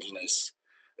McGuinness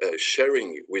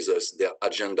sharing with us their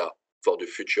agenda for the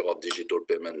future of digital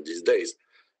payment these days,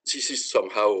 this is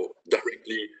somehow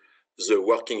directly the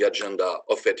working agenda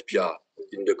of EDPIA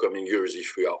in the coming years,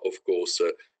 if we are, of course,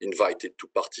 invited to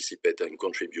participate and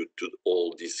contribute to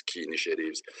all these key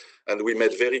initiatives. And we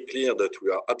made very clear that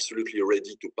we are absolutely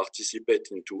ready to participate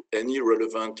into any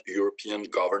relevant European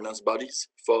governance bodies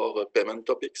for payment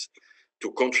topics,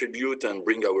 to contribute and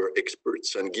bring our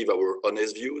experts and give our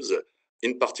honest views,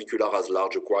 in particular as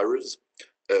large acquirers,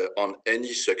 on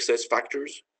any success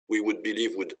factors we would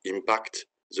believe would impact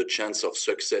the chance of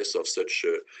success of such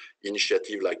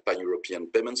initiative like pan-European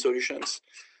payment solutions,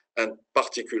 and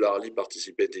particularly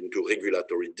participate into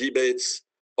regulatory debates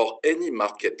or any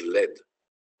market-led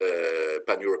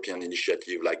pan-European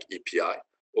initiative like EPI,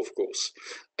 of course,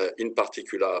 in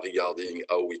particular regarding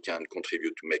how we can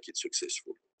contribute to make it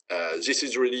successful. This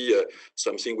is really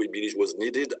something we believe was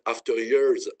needed. After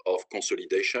years of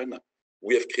consolidation,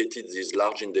 we have created these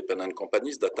large independent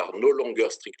companies that are no longer,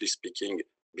 strictly speaking,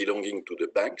 belonging to the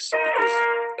banks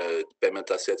because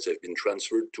payment assets have been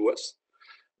transferred to us.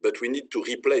 But we need to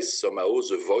replace somehow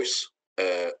the voice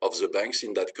of the banks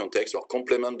in that context, or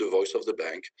complement the voice of the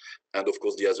bank, and of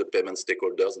course the other payment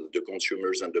stakeholders, the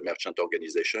consumers and the merchant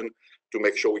organization, to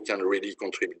make sure we can really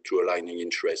contribute to aligning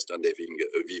interest and having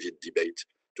a vivid debate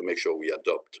to make sure we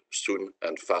adopt soon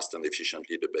and fast and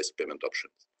efficiently the best payment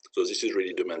options. So this is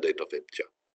really the mandate of EPTIA.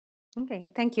 Okay,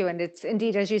 thank you. And it's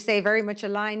indeed, as you say, very much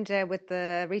aligned with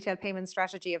the retail payment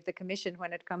strategy of the Commission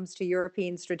when it comes to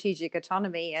European strategic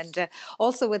autonomy, and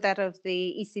also with that of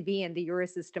the ECB and the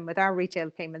Eurosystem with our retail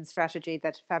payment strategy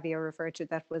that Javier referred to,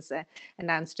 that was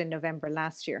announced in November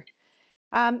last year.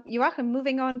 Joachim,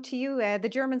 moving on to you, the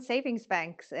German savings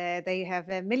banks, they have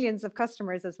millions of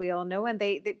customers, as we all know, and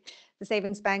the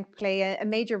savings bank play a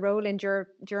major role in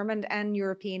German and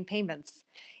European payments.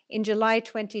 In July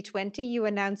 2020, you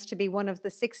announced to be one of the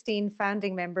 16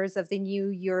 founding members of the new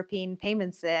European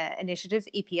Payments Initiative,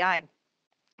 EPI.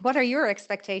 What are your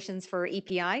expectations for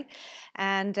EPI?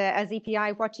 And as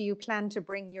EPI, what do you plan to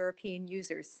bring European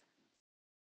users?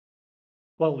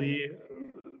 Well,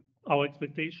 our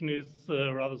expectation is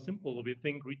rather simple. We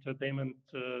think retail payment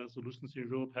solutions in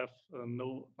Europe have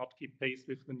not keep pace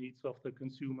with the needs of the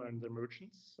consumer and the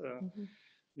merchants.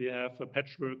 We have a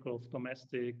patchwork of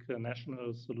domestic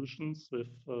national solutions with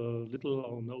little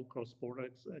or no cross-border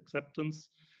acceptance.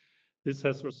 This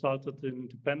has resulted in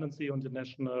dependency on the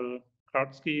national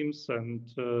card schemes, and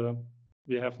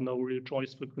we have no real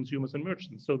choice for consumers and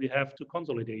merchants. So we have to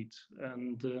consolidate.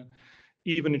 And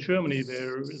even in Germany,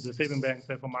 the saving banks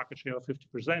have a market share of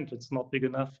 50%. It's not big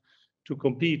enough to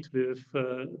compete with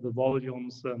the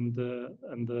volumes and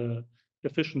the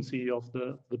efficiency of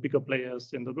the bigger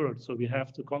players in the world. So we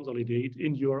have to consolidate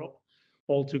in Europe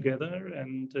all together,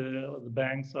 and the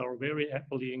banks are very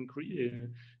happily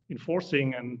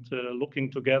enforcing and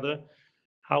looking together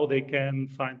how they can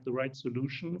find the right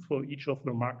solution for each of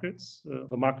the markets.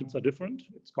 The markets are different,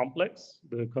 it's complex.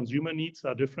 The consumer needs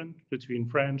are different between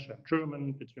French and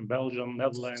German, between Belgium,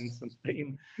 Netherlands and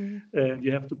Spain.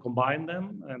 You have to combine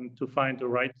them and to find the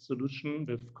right solution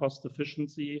with cost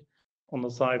efficiency on the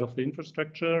side of the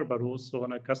infrastructure, but also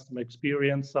on a customer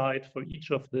experience side for each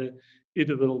of the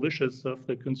individual wishes of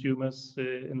the consumers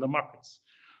in the markets.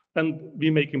 And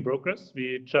we're making progress.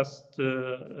 We just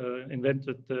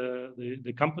invented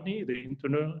the company. The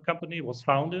internal company was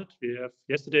founded.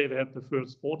 Yesterday we had the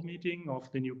first board meeting of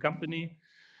the new company.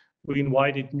 We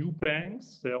invited new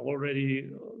banks. There are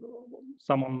already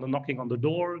someone knocking on the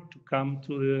door to come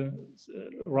to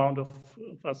the round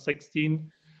of 16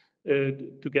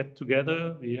 to get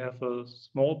together. We have a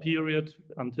small period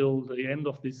until the end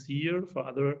of this year for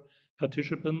other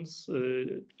participants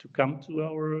to come to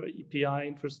our EPI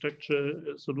infrastructure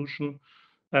solution.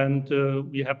 And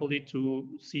we happily to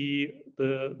see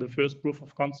the first proof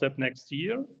of concept next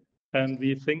year. And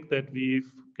we think that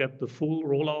we've got the full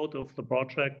rollout of the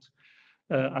project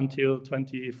until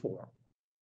 2024.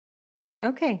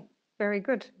 Okay, very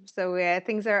good. So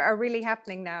things are really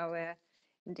happening now.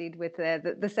 Indeed, with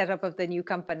the setup of the new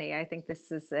company. I think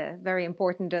this is very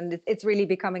important, and it's really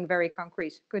becoming very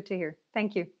concrete. Good to hear.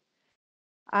 Thank you.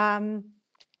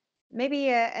 Maybe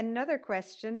another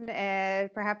question,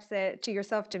 perhaps to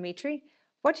yourself, Dimitri.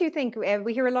 What do you think?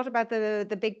 We hear a lot about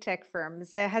the big tech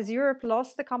firms. Has Europe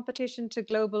lost the competition to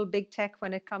global big tech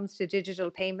when it comes to digital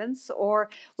payments?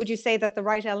 Or would you say that the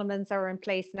right elements are in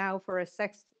place now for a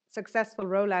successful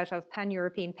rollout of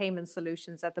pan-European payment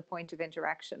solutions at the point of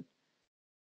interaction?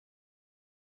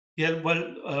 Yeah,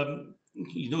 well,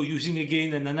 using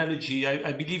again an analogy,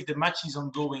 I believe the match is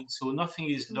ongoing, so nothing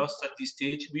is lost at this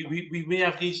stage. We may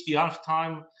have reached the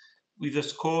halftime with a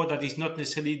score that is not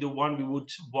necessarily the one we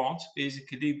would want.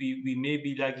 Basically, we may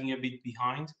be lagging a bit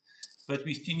behind, but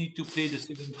we still need to play the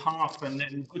second half, and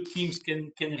then good teams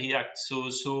can react.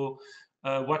 So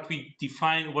what we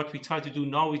try to do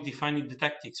now is defining the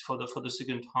tactics for the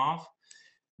second half.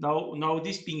 Now,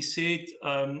 this being said,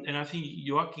 and I think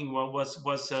Joachim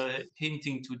was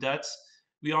hinting to that,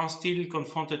 we are still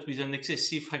confronted with an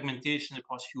excessive fragmentation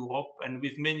across Europe, and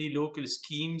with many local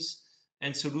schemes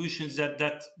and solutions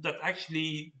that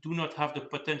actually do not have the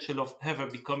potential of ever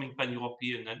becoming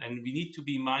pan-European, and we need to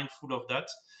be mindful of that.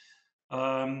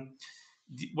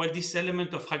 Well, this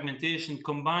element of fragmentation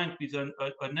combined with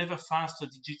an ever faster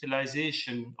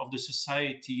digitalization of the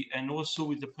society, and also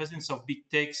with the presence of big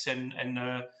techs and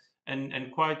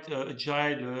quite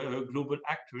agile global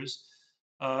actors,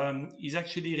 is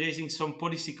actually raising some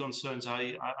policy concerns.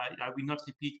 I will not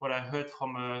repeat what I heard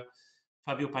from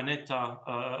Fabio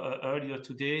Panetta earlier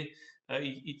today.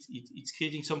 It's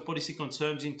creating some policy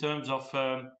concerns in terms of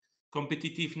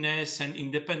competitiveness and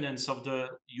independence of the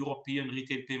European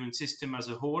retail payment system as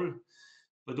a whole.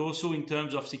 but also in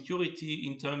terms of security,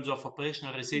 in terms of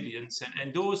operational resilience.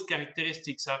 And those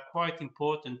characteristics are quite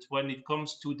important when it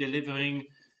comes to delivering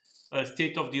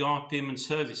state-of-the-art payment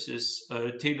services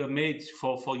tailor-made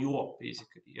for Europe,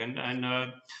 basically.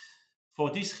 And for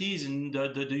this reason,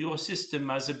 the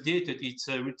Eurosystem has updated its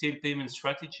retail payment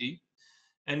strategy.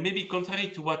 And maybe contrary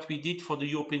to what we did for the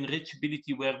European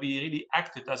reachability, where we really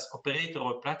acted as operator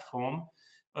or platform,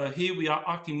 here we are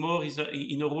acting more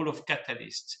in a role of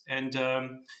catalyst. And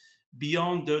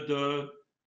beyond the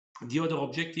other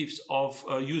objectives of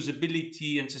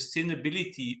usability and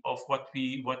sustainability of what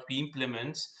we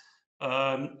implement,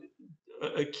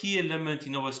 a key element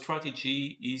in our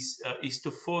strategy is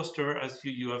to foster, as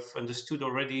you have understood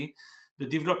already, the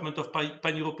development of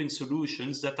pan-European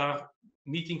solutions that are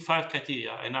meeting 5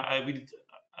 criteria. And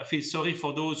I feel sorry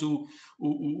for those who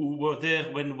were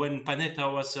there when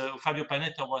Fabio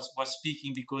Panetta was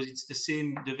speaking, because it's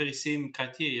the very same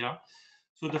criteria.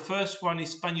 So the first one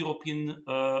is pan-European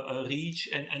reach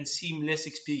and seamless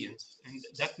experience. And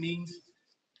that means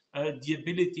the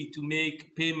ability to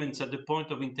make payments at the point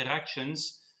of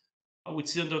interactions, I would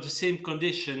say, under the same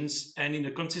conditions and in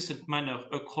a consistent manner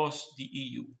across the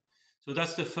EU. So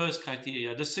that's the first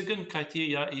criteria. The second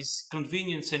criteria is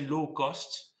convenience and low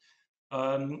cost.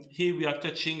 Here we are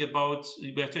touching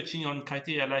on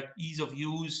criteria like ease of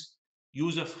use,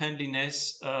 user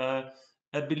friendliness,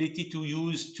 ability to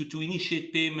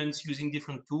initiate payments using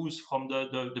different tools from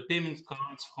the payment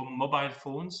cards, from mobile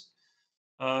phones.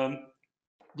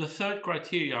 The third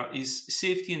criteria is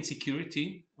safety and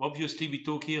security. Obviously, we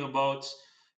talk here about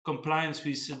compliance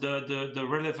with the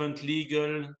relevant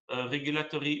legal,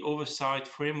 regulatory oversight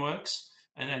frameworks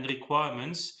and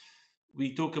requirements.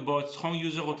 We talk about strong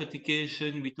user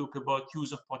authentication. We talk about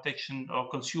user protection or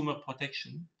consumer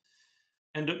protection.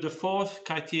 And the fourth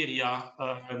criteria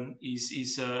is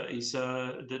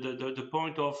the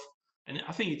point of, and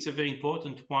I think it's a very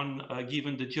important one,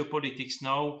 given the geopolitics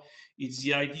now, it's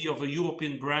the idea of a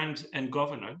European brand and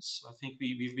governance. I think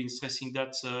we've been stressing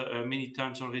that many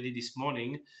times already this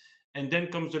morning. And then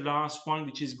comes the last one,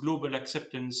 which is global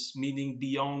acceptance, meaning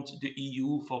beyond the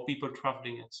EU for people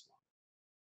traveling and so on.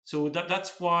 So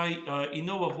that's why in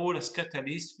our role as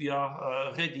Catalyst, we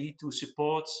are ready to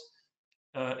support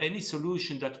any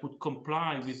solution that would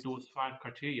comply with those 5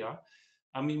 criteria.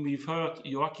 I mean, we've heard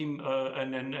Joachim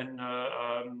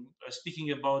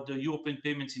speaking about the European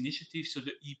Payments Initiative, so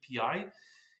the EPI.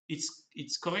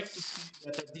 It's correct to say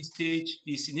that at this stage,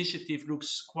 this initiative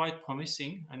looks quite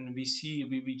promising, and we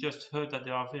just heard that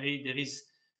there is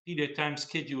really a time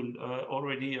schedule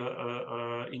already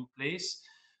in place.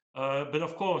 But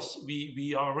of course,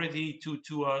 we are ready to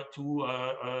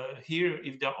hear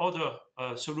if there are other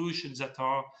solutions that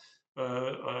are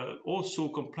also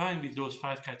complying with those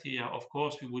 5 criteria. Of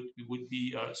course, we would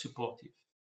be supportive.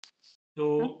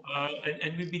 So,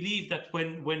 and we believe that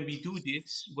when we do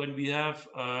this, when we have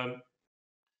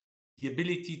the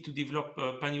ability to develop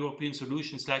pan-European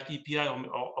solutions like EPI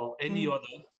or any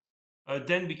other,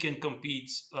 then we can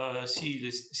compete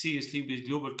seriously with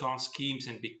global card schemes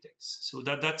and big techs. So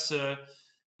that's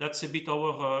a bit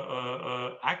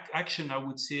our action, I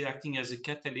would say, acting as a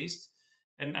catalyst.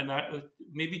 And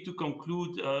maybe to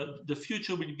conclude, the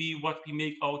future will be what we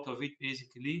make out of it,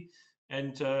 basically.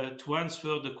 And to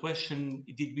answer the question,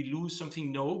 did we lose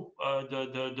something? No,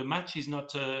 the match is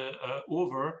not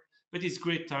over, but it's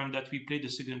great time that we play the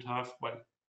second half well.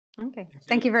 Okay,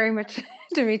 thank you very much,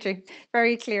 Dimitri.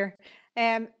 Very clear.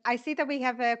 I see that we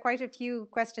have quite a few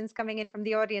questions coming in from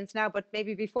the audience now, but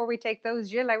maybe before we take those,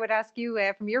 Gilles, I would ask you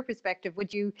from your perspective,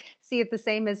 would you see it the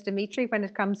same as Dimitri when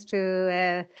it comes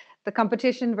to the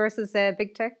competition versus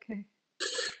big tech?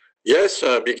 Yes,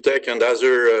 big tech and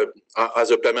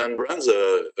other payment brands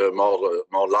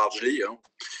more largely,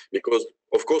 because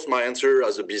of course my answer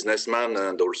as a businessman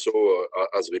and also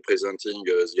as representing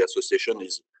the association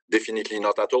is definitely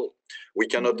not at all. We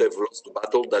cannot have lost the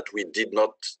battle that we did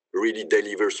not really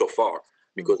deliver so far,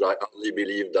 because I only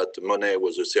believe that money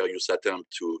was a serious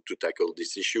attempt to tackle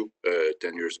this issue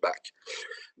 10 years back.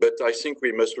 But I think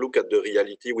we must look at the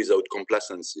reality without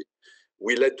complacency.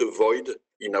 We let a void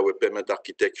in our payment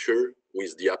architecture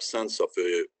with the absence of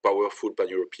a powerful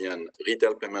pan-European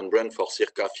retail payment brand for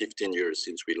circa 15 years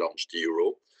since we launched the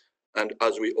euro. And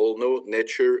as we all know,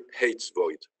 nature hates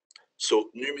void.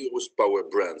 So numerous power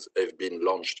brands have been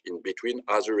launched in between,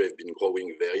 others have been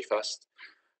growing very fast.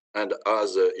 And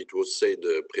as it was said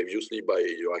previously by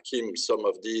Joachim, some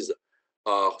of these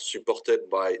are supported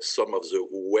by some of the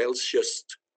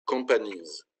wealthiest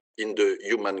companies in the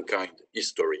humankind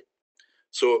history.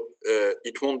 So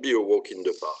it won't be a walk in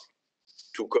the park.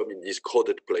 to come in this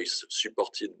crowded place,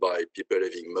 supported by people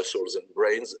having muscles and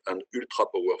brains and ultra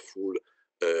powerful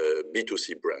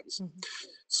B2C brands. Mm-hmm.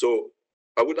 So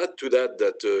I would add to that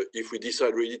that if we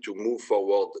decide really to move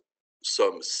forward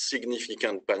some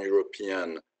significant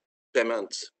pan-European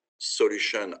payment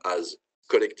solution as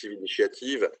collective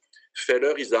initiative,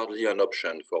 failure is hardly an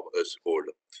option for us all,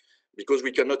 because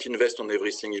we cannot invest on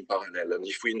everything in parallel. And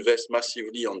if we invest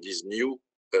massively on this new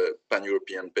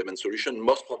pan-European payment solution,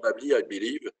 most probably, I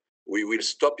believe, we will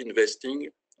stop investing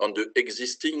on the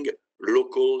existing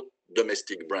local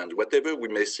domestic brand. Whatever we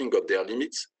may think of their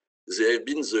limits, they have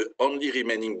been the only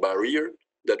remaining barrier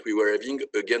that we were having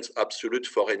against absolute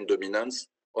foreign dominance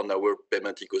on our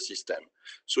payment ecosystem.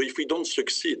 So if we don't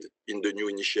succeed in the new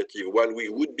initiative, while we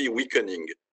would be weakening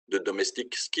the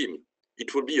domestic scheme,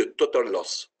 it would be a total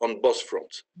loss on both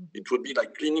fronts. It would be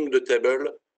like cleaning the table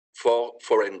for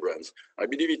foreign brands. I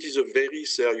believe it is a very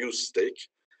serious stake,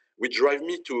 which drives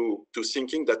me to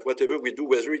thinking that whatever we do,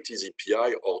 whether it is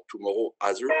EPI or tomorrow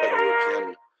other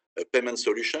pan-European payment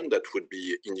solution that would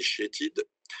be initiated,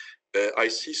 I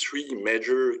see three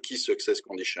major key success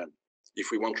conditions if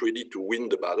we want really to win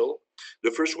the battle.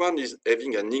 The first one is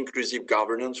having an inclusive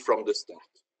governance from the start.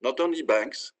 Not only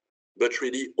banks, but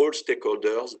really all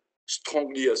stakeholders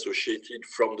strongly associated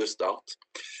from the start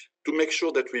to make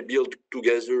sure that we build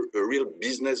together a real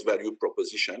business value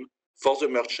proposition for the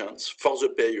merchants, for the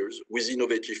payers, with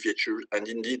innovative features and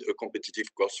indeed a competitive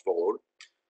cost for all.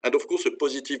 And of course, a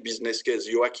positive business case.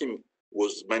 Joachim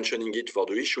was mentioning it for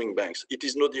the issuing banks. It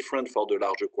is no different for the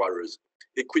large acquirers,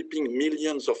 equipping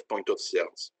millions of point of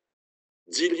sales,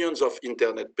 zillions of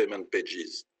internet payment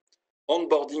pages,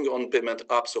 onboarding on payment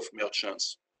apps of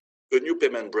merchants. A new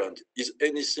payment brand is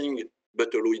anything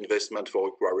but a low investment for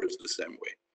acquirers the same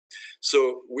way.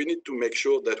 So we need to make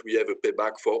sure that we have a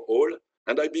payback for all.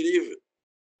 And I believe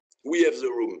we have the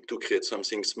room to create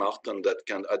something smart and that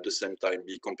can at the same time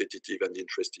be competitive and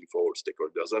interesting for all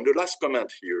stakeholders. And the last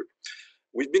comment here,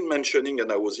 we've been mentioning,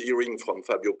 and I was hearing from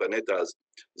Fabio Panetta's,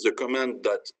 the comment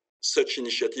that such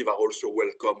initiatives are also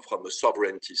welcome from a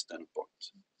sovereignty standpoint.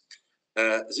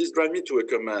 This drives me to a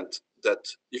comment that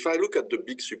if I look at the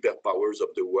big superpowers of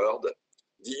the world,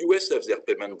 the US have their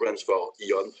payment brands for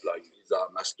eons like Visa,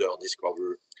 Master,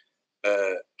 Discover.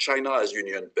 China has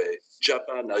UnionPay,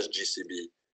 Japan has GCB,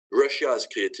 Russia has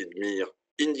created MIR,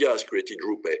 India has created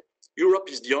RuPay. Europe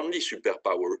is the only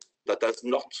superpower that has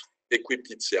not equipped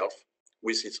itself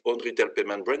with its own retail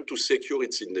payment brand to secure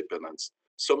its independence.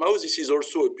 Somehow this is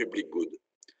also a public good.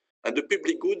 And the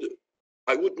public good,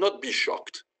 I would not be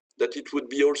shocked that it would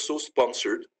be also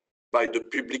sponsored by the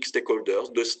public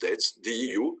stakeholders, the states, the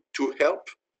EU, to help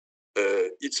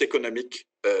its economic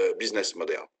business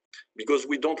model. Because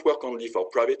we don't work only for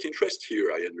private interest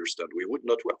here, I understand. We would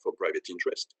not work for private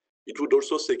interest. It would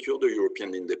also secure the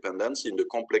European independence in the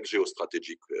complex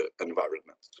geostrategic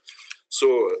environment.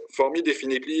 So for me,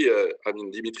 definitely, I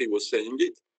mean, Dimitri was saying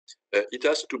it, it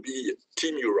has to be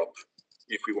Team Europe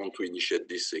if we want to initiate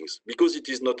these things, because it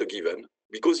is not a given,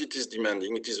 because it is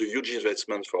demanding, it is a huge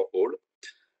investment for all.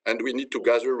 And we need to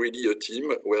gather really a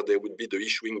team where there would be the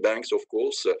issuing banks, of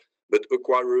course, but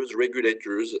acquirers,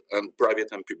 regulators, and private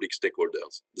and public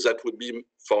stakeholders. That would be,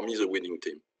 for me, the winning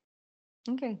team.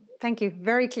 Okay, thank you.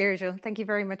 Very clear, Gilles. Thank you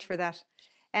very much for that.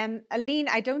 Aline,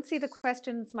 I don't see the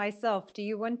questions myself. Do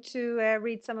you want to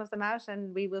read some of them out,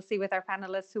 and we will see with our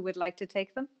panelists who would like to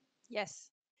take them? Yes,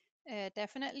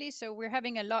 definitely. So we're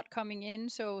having a lot coming in,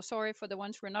 so sorry for the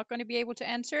ones we're not going to be able to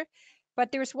answer. But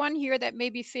there's one here that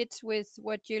maybe fits with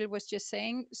what Gilles was just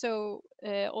saying, so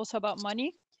also about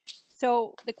money.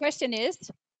 So the question is,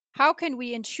 how can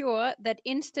we ensure that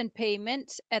instant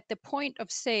payments at the point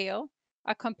of sale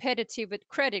are competitive with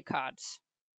credit cards?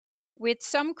 With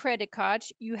some credit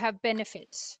cards, you have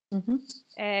benefits,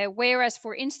 whereas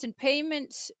for instant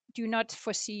payments, do not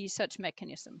foresee such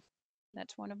mechanism.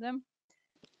 That's one of them.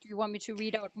 Do you want me to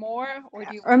read out more, or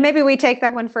do you? Or maybe we take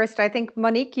that one first. I think,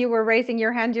 Monique, you were raising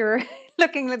your hand. You're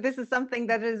looking like this is something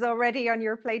that is already on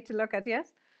your plate to look at,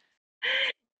 yes?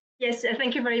 Yes,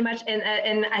 thank you very much.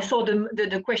 And I saw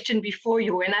the question before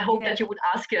you, and I hope that you would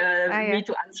ask me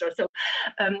to answer. So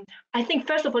I think,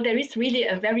 first of all, there is really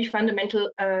a very fundamental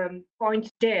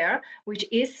point there, which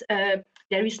is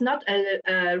there is not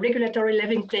a regulatory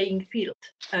level playing field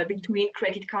between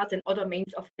credit cards and other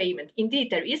means of payment. Indeed,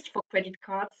 there is for credit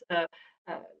cards, the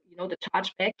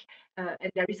chargeback,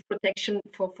 and there is protection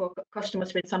for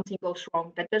customers when something goes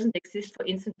wrong. That doesn't exist for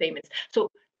instant payments.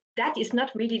 So that is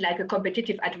not really like a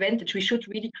competitive advantage. We should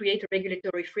really create a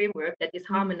regulatory framework that is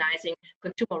harmonizing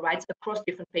consumer rights across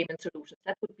different payment solutions.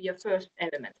 That would be a first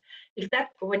element.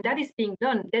 When that is being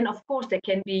done, then of course there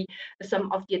can be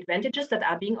some of the advantages that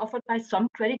are being offered by some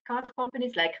credit card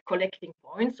companies, like collecting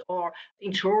points or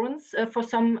insurance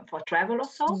for travel or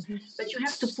so. But you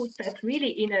have to put that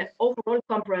really in an overall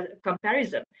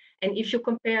comparison. And if you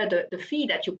compare the fee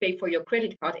that you pay for your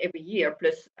credit card every year,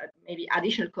 plus maybe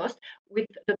additional cost, with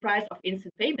the price of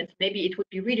instant payments, maybe it would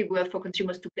be really worth for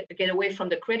consumers to get away from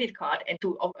the credit card and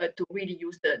to really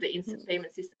use the instant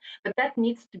payment system. But that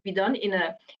needs to be done in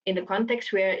a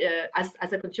context where, as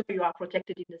a consumer, you are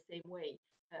protected in the same way.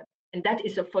 And that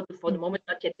is, for the moment,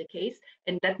 not yet the case.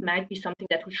 And that might be something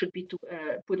that we should be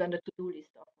put on the to-do list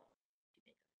of.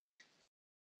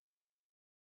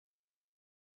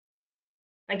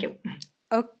 Thank you.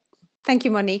 Oh, thank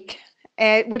you, Monique.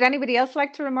 Would anybody else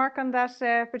like to remark on that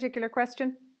particular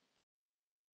question?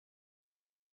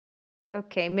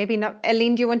 Okay, maybe not.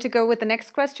 Aline, do you want to go with the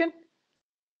next question?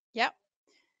 Yeah.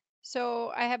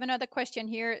 So I have another question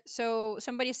here. So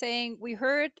somebody saying, we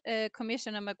heard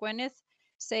Commissioner McGuinness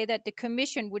say that the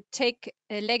Commission would take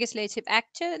legislative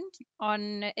action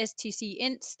on STC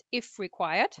Inst if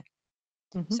required.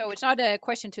 So it's not a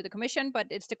question to the Commission, but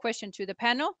it's the question to the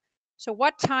panel. So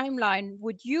what timeline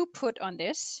would you put on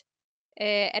this?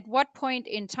 At what point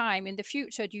in time in the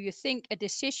future do you think a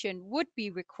decision would be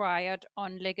required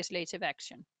on legislative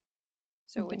action?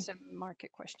 So it's a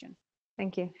market question.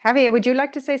 Thank you. Javier, would you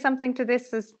like to say something to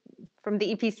this as from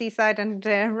the EPC side and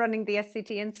running the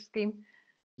SCT scheme?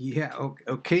 Yeah,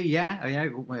 okay, yeah.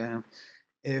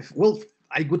 Well,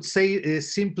 I would say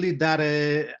simply that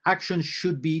action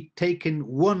should be taken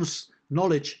once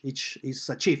knowledge is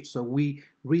achieved. So we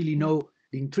really know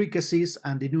the intricacies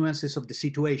and the nuances of the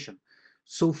situation.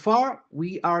 So far,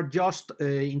 we are just,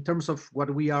 in terms of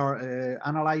what we are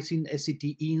analyzing,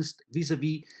 SCT Inst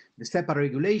vis-a-vis the SEPA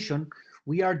regulation,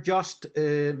 we are just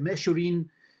measuring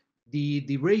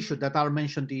the ratio that are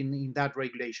mentioned in that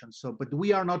regulation. So, but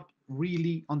we are not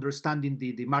really understanding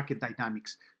the market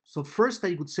dynamics. So first,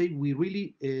 I would say we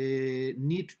really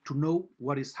need to know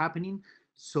what is happening.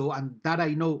 So, and that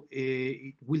I know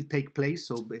it will take place.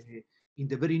 So in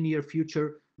the very near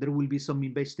future, there will be some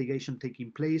investigation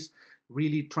taking place,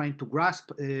 really trying to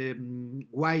grasp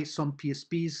why some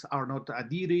PSPs are not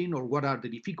adhering, or what are the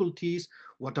difficulties,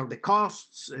 what are the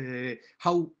costs,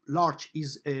 how large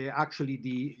is actually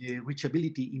the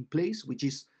reachability in place, which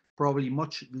is probably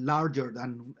much larger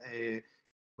than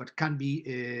what can be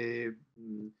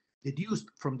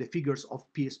deduced from the figures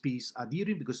of PSPs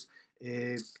adhering, because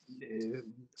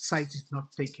size is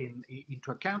not taken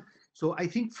into account. So I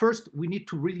think first we need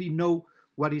to really know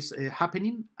what is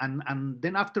happening, and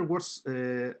then afterwards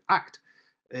act,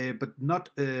 but not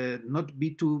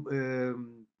be too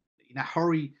in a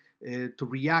hurry to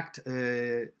react,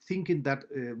 thinking that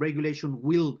regulation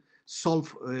will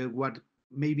solve what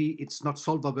maybe it's not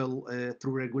solvable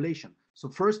through regulation. So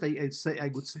first,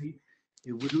 I would say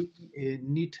we really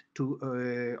need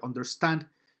to understand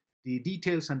the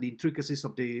details and the intricacies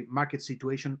of the market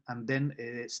situation, and then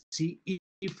see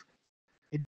if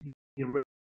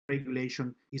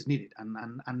regulation is needed,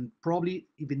 and probably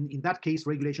even in that case,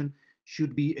 regulation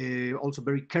should be also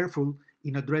very careful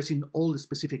in addressing all the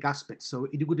specific aspects. So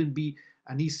it wouldn't be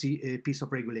an easy piece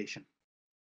of regulation.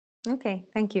 Okay,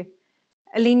 thank you.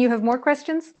 Aline, you have more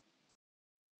questions?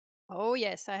 Oh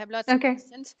yes, I have lots of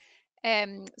questions.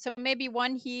 So maybe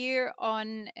one here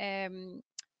on,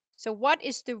 so what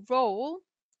is the role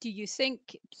do you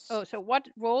think, so what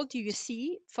role do you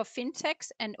see for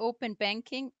fintechs and open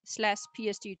banking /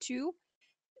 PSD2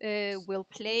 will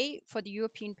play for the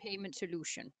European payment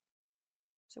solution?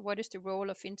 So what is the role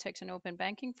of fintechs and open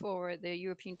banking for the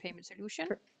European payment solution?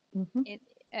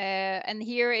 And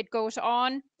here it goes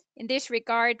on. In this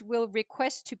regard, will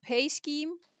request to pay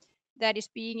scheme that is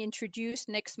being introduced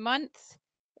next month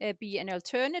be an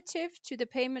alternative to the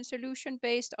payment solution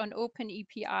based on open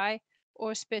EPI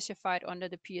or specified under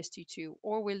the PSD2,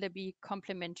 or will they be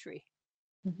complementary?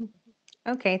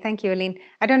 Okay, thank you, Aline.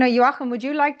 I don't know, Joachim, would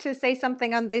you like to say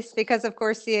something on this? Because of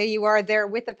course you are there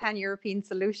with the pan-European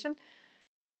solution.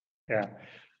 Yeah,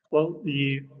 well,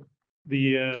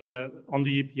 on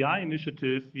the API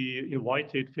initiative, we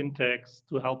invited fintechs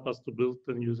to help us to build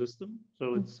the new system.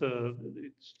 So it's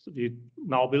we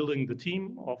now building the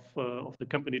team of the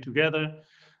company together,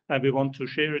 and we want to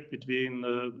share it between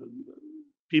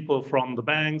people from the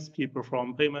banks, people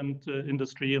from payment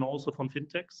industry, and also from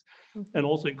fintechs, and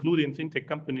also including fintech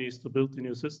companies to build the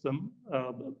new system,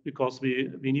 because we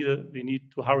need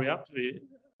to hurry up. We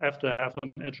have to have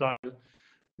an agile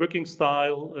working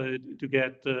style to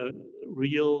get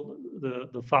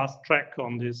the fast track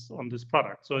on this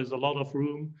product. So there's a lot of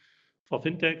room for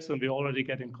fintechs, and we already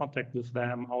get in contact with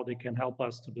them how they can help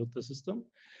us to build the system.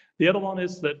 The other one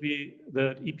is that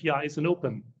the EPI is an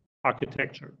open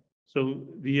architecture. So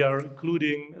we are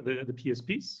including the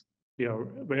PSPs.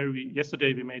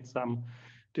 Yesterday we made some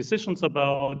decisions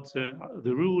about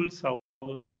the rules, how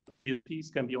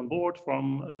PSPs can be on board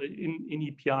from in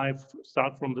EPI,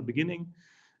 start from the beginning.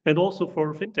 And also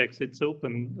for fintechs, it's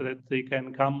open that they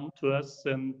can come to us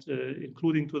and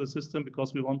including to the system,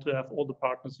 because we want to have all the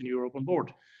partners in Europe on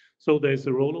board. So there's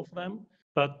a role of them.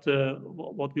 But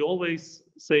what we always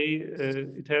say,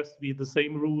 it has to be the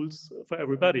same rules for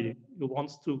everybody who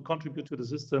wants to contribute to the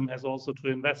system, has also to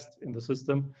invest in the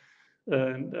system.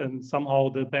 And somehow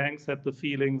the banks have the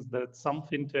feelings that some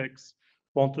fintechs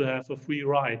want to have a free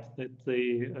ride, that they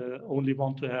only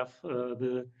want to have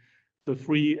the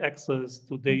free access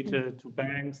to data to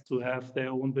banks to have their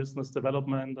own business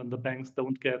development, and the banks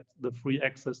don't get the free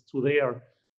access to their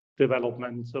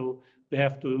development. So they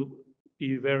have to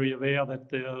be very aware that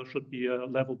there should be a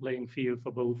level playing field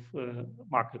for both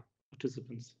market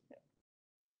participants.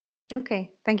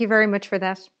 Okay, thank you very much for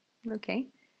that. Okay,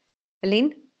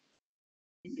 Aline?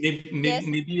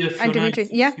 Maybe And Dimitri,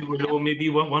 yeah. Maybe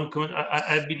one comment.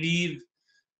 I believe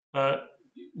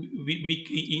we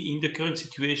in the current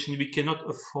situation, we cannot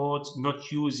afford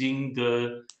not using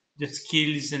the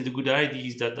skills and the good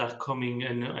ideas that are coming,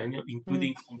 and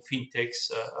including from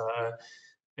fintechs.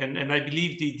 And I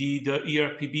believe the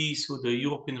ERPB, so the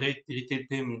European Retail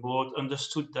Payment Board,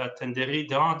 understood that, and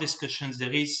there are discussions,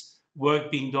 there is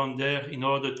work being done there in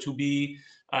order to be,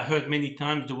 I heard many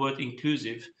times the word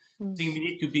inclusive. I think we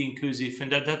need to be inclusive,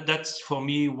 and that's for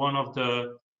me one of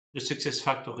the success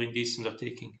factor in this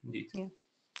undertaking, indeed. Yeah,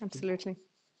 absolutely.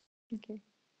 Okay.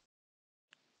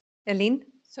 Aline?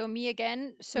 So me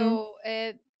again. So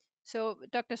so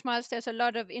Dr. Schmalzl, there's a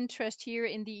lot of interest here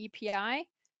in the EPI.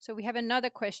 So we have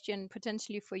another question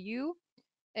potentially for you.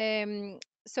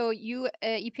 So you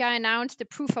EPI announced the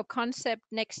proof of concept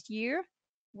next year.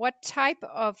 What type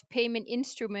of payment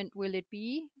instrument will it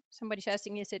be? Somebody's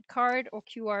asking, is it card or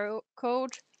QR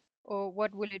code, or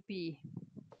what will it be?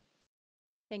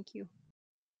 Thank you.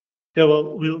 Yeah,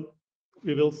 well,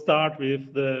 we will start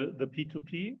with the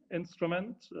P2P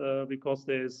instrument because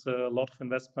there's a lot of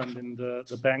investment in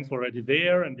the banks already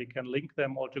there, and we can link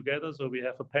them all together. So we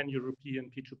have a pan-European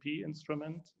P2P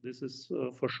instrument. This is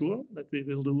for sure that we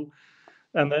will do.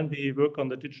 And then we work on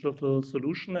the digital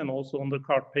solution and also on the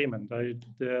card payment.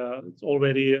 It's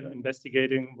already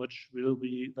investigating which will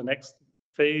be the next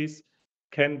phase.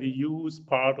 Can we use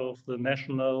part of the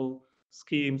national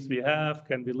schemes we have?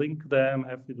 Can we link them?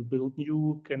 Have we to build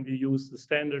new? Can we use the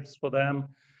standards for them?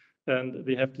 And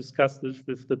we have discussed this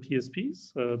with the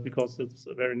PSPs because it's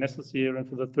very necessary, and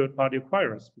for the third-party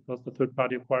acquirers, because the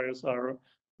third-party acquirers are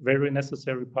very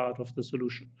necessary part of the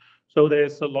solution. So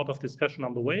there's a lot of discussion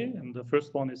on the way, and the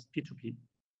first one is P2P.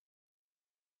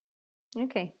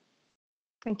 Okay,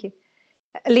 thank you.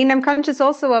 Aline, I'm conscious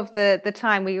also of the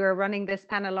time. We were running this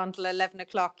panel until 11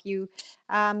 o'clock. You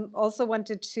also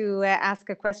wanted to ask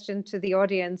a question to the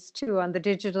audience too on the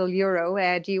digital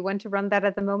euro. Do you want to run that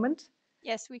at the moment?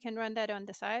 Yes, we can run that on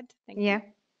the side. Thank you.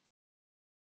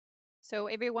 So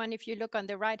everyone, if you look on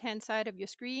the right-hand side of your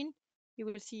screen, you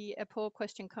will see a poll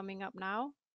question coming up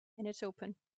now, and it's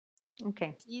open.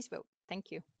 Okay. Please vote.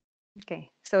 Thank you.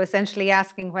 Okay, so essentially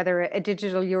asking whether a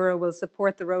digital euro will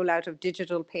support the rollout of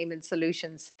digital payment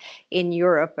solutions in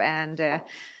Europe, and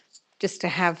just to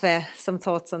have some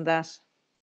thoughts on that.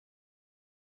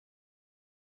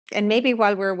 And maybe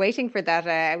while we're waiting for that,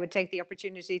 I would take the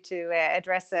opportunity to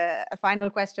address a final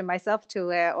question myself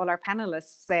to all our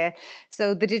panelists.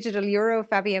 So the digital euro,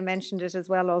 Fabia mentioned it as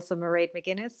well, also Mairead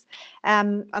McGuinness.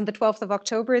 On the 12th of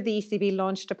October, the ECB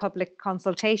launched a public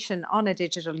consultation on a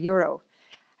digital euro.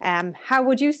 How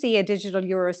would you see a digital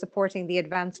euro supporting the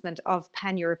advancement of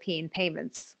pan-European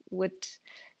payments? Would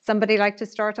somebody like to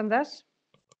start on that?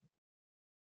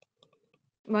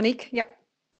 Monique? Yeah.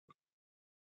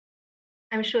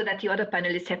 I'm sure that the other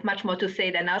panelists have much more to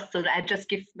say than us, so I just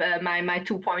give my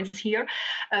 2 points here.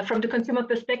 From the consumer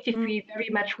perspective, we very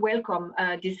much welcome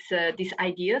this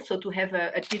idea. So to have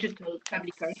a digital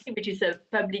public currency, which is a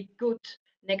public good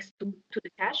next to the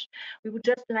cash. We would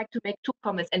just like to make 2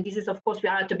 comments, and this is, of course, we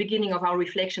are at the beginning of our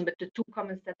reflection, but the 2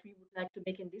 comments that we would like to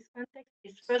make in this context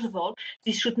is, first of all,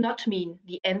 this should not mean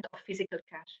the end of physical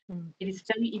cash. It is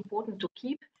very important to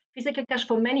keep physical cash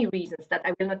for many reasons that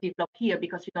I will not develop here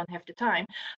because we don't have the time.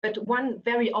 But one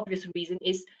very obvious reason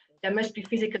is there must be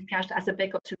physical cash as a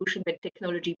backup solution when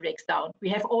technology breaks down. We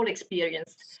have all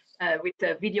experienced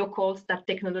with video calls that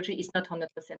technology is not 100%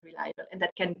 reliable, and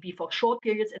that can be for short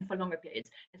periods and for longer periods.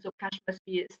 And so cash must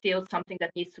be still something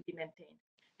that needs to be maintained.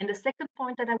 And the second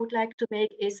point that I would like to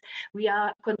make is we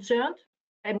are concerned,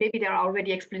 and maybe there are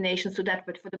already explanations to that,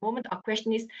 but for the moment, our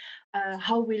question is,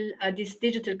 how will this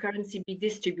digital currency be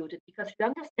distributed? Because we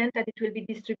understand that it will be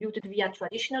distributed via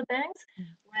traditional banks,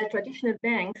 while traditional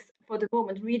banks, for the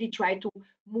moment, really try to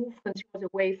move consumers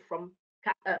away from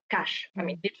cash, I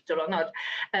mean, digital or not.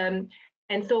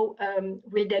 And so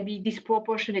will there be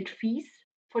disproportionate fees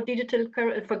for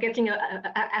getting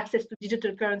access to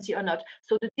digital currency or not?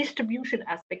 So the distribution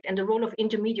aspect and the role of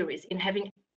intermediaries in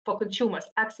having for consumers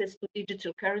access to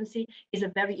digital currency is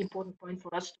a very important point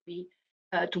for us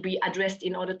to be addressed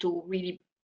in order to really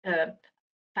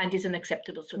find this an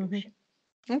acceptable solution.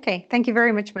 Okay, thank you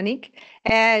very much, Monique.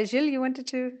 Gilles, you wanted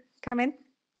to come in?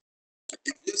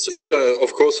 Yes,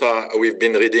 of course, we've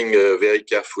been reading very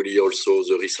carefully also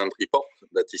the recent report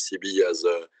that ECB has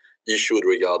issued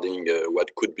regarding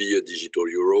what could be a digital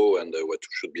euro and what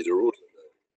should be the rules.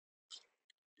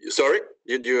 Sorry,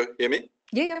 did you hear me?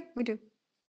 Yeah, we do.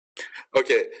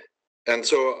 Okay, and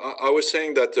so I was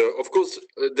saying that, of course,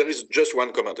 there is just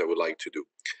one comment I would like to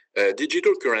do.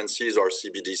 Digital currencies or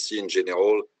CBDC in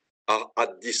general are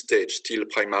at this stage still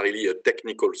primarily a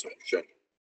technical solution.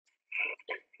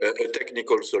 A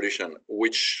technical solution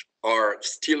which are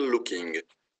still looking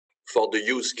for the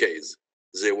use case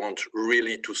they want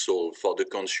really to solve for the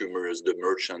consumers, the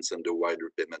merchants, and the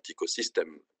wider payment ecosystem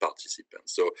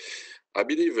participants. So I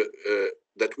believe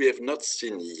that we have not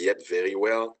seen yet very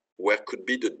well where could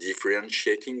be the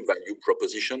differentiating value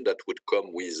proposition that would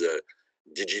come with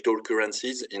digital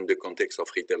currencies in the context of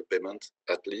retail payment,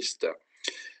 at least.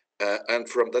 And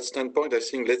from that standpoint, I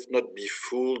think let's not be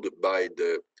fooled by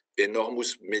the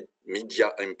enormous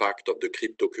media impact of the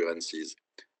cryptocurrencies.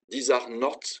 These are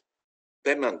not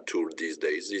payment tools these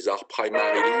days. These are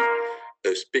primarily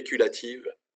a speculative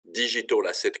digital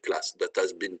asset class that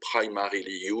has been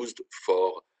primarily used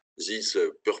for this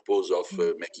purpose of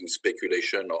making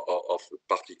speculation of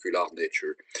particular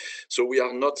nature. So we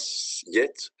are not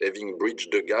yet having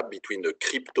bridged the gap between the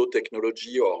crypto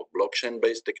technology or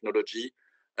blockchain-based technology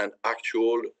and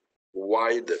actual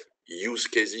wide use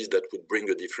cases that would bring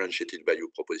a differentiated value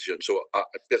proposition. So I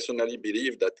personally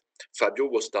believe that Fabio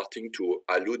was starting to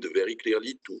allude very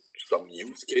clearly to some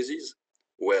use cases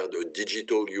where the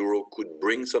digital euro could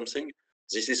bring something.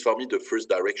 This is for me the first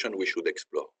direction we should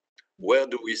explore. Where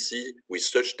do we see with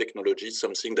such technologies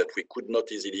something that we could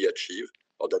not easily achieve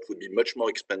or that would be much more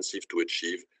expensive to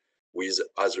achieve with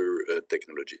other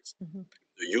technologies?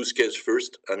 The use case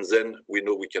first, and then we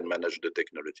know we can manage the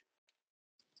technology.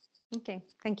 Okay,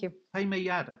 thank you. If I may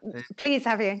add. Please,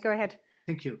 Javier, go ahead.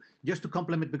 Thank you. Just to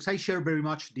complement, because I share very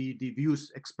much the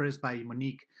views expressed by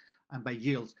Monique and by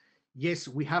Gilles. Yes,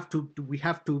 we have to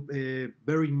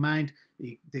bear in mind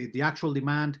the actual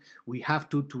demand. We have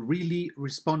to really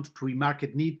respond to a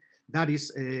market need. That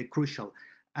is crucial.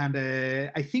 And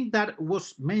I think that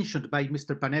was mentioned by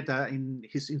Mr. Panetta in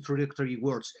his introductory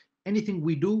words. Anything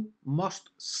we do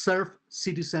must serve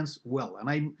citizens well. And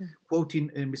I'm quoting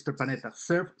Mr. Panetta,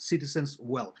 serve citizens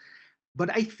well.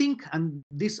 But I think, and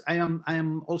this I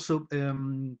am also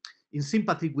in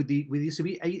sympathy with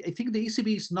ECB. I think the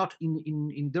ECB is not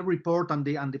in the report and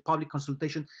the public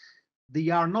consultation. They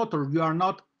are not, or you are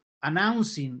not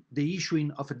announcing the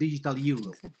issuing of a digital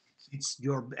euro.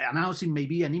 You're announcing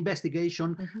maybe an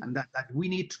investigation, and that we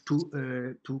need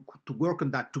to work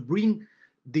on that, to bring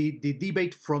the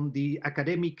debate from the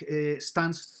academic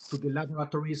stance to the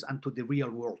laboratories and to the real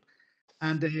world.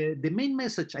 And the main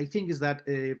message, I think, is that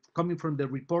coming from the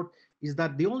report is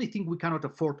that the only thing we cannot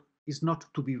afford is not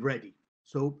to be ready.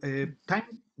 So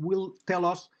time will tell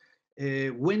us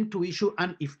when to issue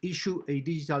and if issue a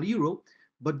digital euro.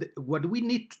 But what we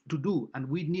need to do, and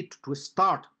we need to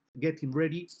start getting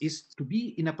ready, is to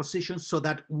be in a position so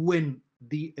that when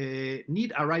the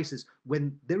need arises,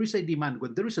 when there is a demand,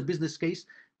 when there is a business case,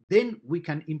 then we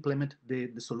can implement the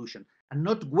solution and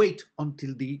not wait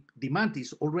until the demand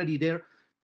is already there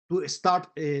to start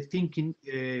thinking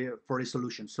for a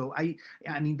solution. So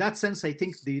and in that sense, I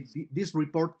think this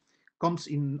report comes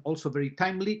in also very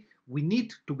timely. We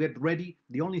need to get ready.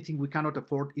 The only thing we cannot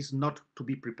afford is not to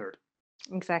be prepared.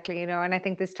 Exactly, and I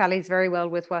think this tallies very well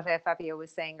with what Fabio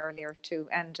was saying earlier too,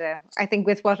 and I think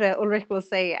with what Ulrich will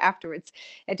say afterwards.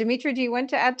 Dimitri, do you want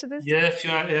to add to this? Yeah,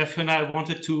 Fiona, I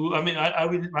wanted to. I mean,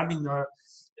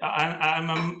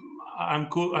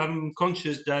 I'm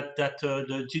conscious that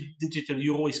the digital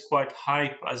euro is quite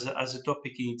hype as a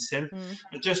topic in itself.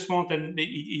 I just want, and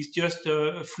it's just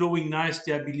flowing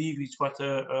nicely, I believe, is what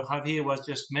Javier was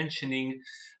just mentioning.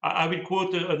 I will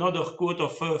quote another quote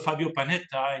of Fabio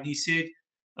Panetta, and he said,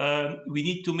 we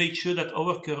need to make sure that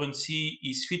our currency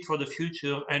is fit for the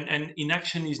future, and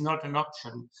inaction is not an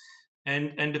option.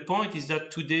 And the point is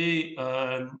that today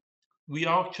we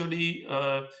are actually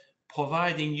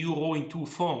providing euro in two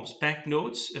forms: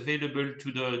 banknotes available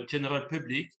to the general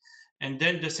public, and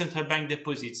then the central bank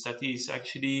deposits, that is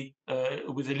actually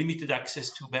with a limited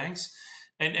access to banks.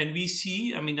 And we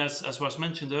see, I mean, as was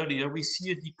mentioned earlier, we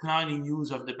see a decline in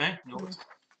use of the banknotes.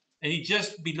 And it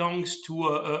just belongs to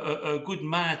a good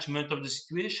management of the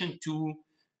situation to,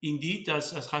 indeed,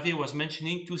 as Javier was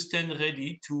mentioning, to stand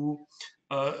ready to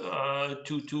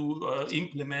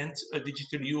implement a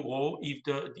digital euro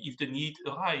if the need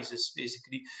arises,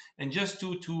 basically. And just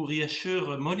to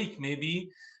reassure Monique, maybe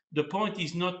the point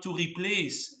is not to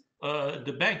replace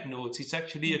the banknotes. It's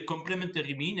actually a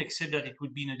complementary mean, except that it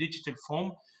would be in a digital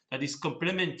form that is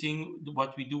complementing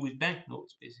what we do with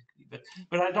banknotes, basically.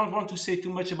 But I don't want to say too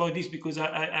much about this because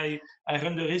I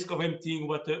run the risk of emptying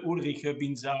what Ulrich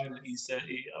Binzaal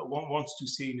wants to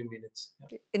say in a minute.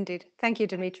 Yeah. Indeed. Thank you,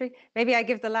 Dimitri. Maybe I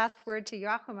give the last word to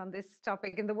Joachim on this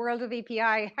topic. In the world of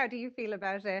EPI, how do you feel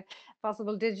about a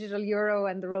possible digital euro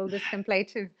and the role this can play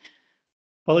too?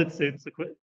 Well, it's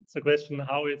a question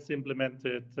how it's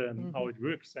implemented and how it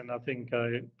works. And I think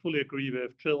I fully agree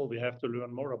with Gilles. We have to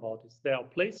learn more about this. There are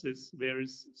places where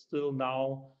is still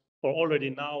now or already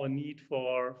now a need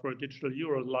for a digital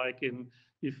euro, like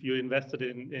if you invested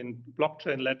in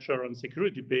blockchain ledger and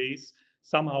security base,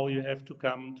 somehow you have to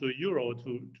come to a euro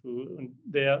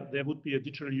there would be a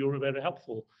digital euro very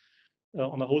helpful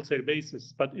on a wholesale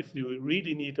basis. But if you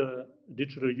really need a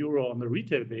digital euro on the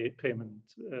retail payment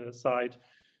side,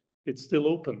 it's still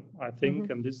open, I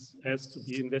think, and this has to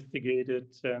be investigated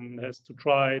and has to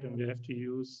try it, and we have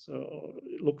to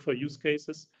look for use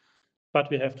cases, but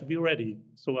we have to be ready.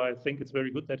 So I think it's very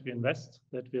good that we invest,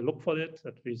 that we look for it,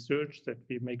 that we search, that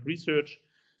we make research,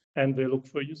 and we look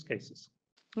for use cases.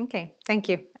 Okay, thank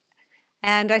you.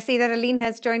 And I see that Aline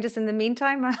has joined us in the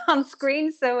meantime on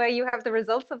screen. So you have the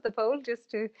results of the poll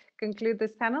just to conclude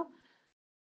this panel.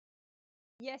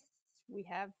 Yes, we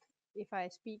have. If I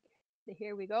speak,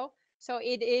 here we go. So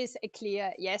it is a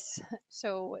clear yes.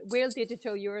 So will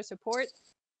digital euro support?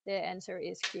 The answer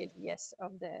is clear yes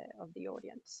of the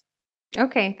audience.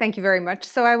 Okay, thank you very much.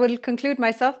 So I will conclude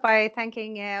myself by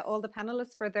thanking all the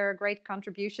panelists for their great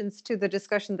contributions to the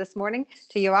discussion this morning,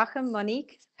 to Joachim,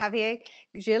 Monique, Javier,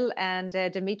 Gilles, and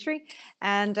Dimitri.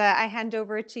 And I hand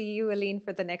over to you, Aline,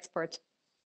 for the next part.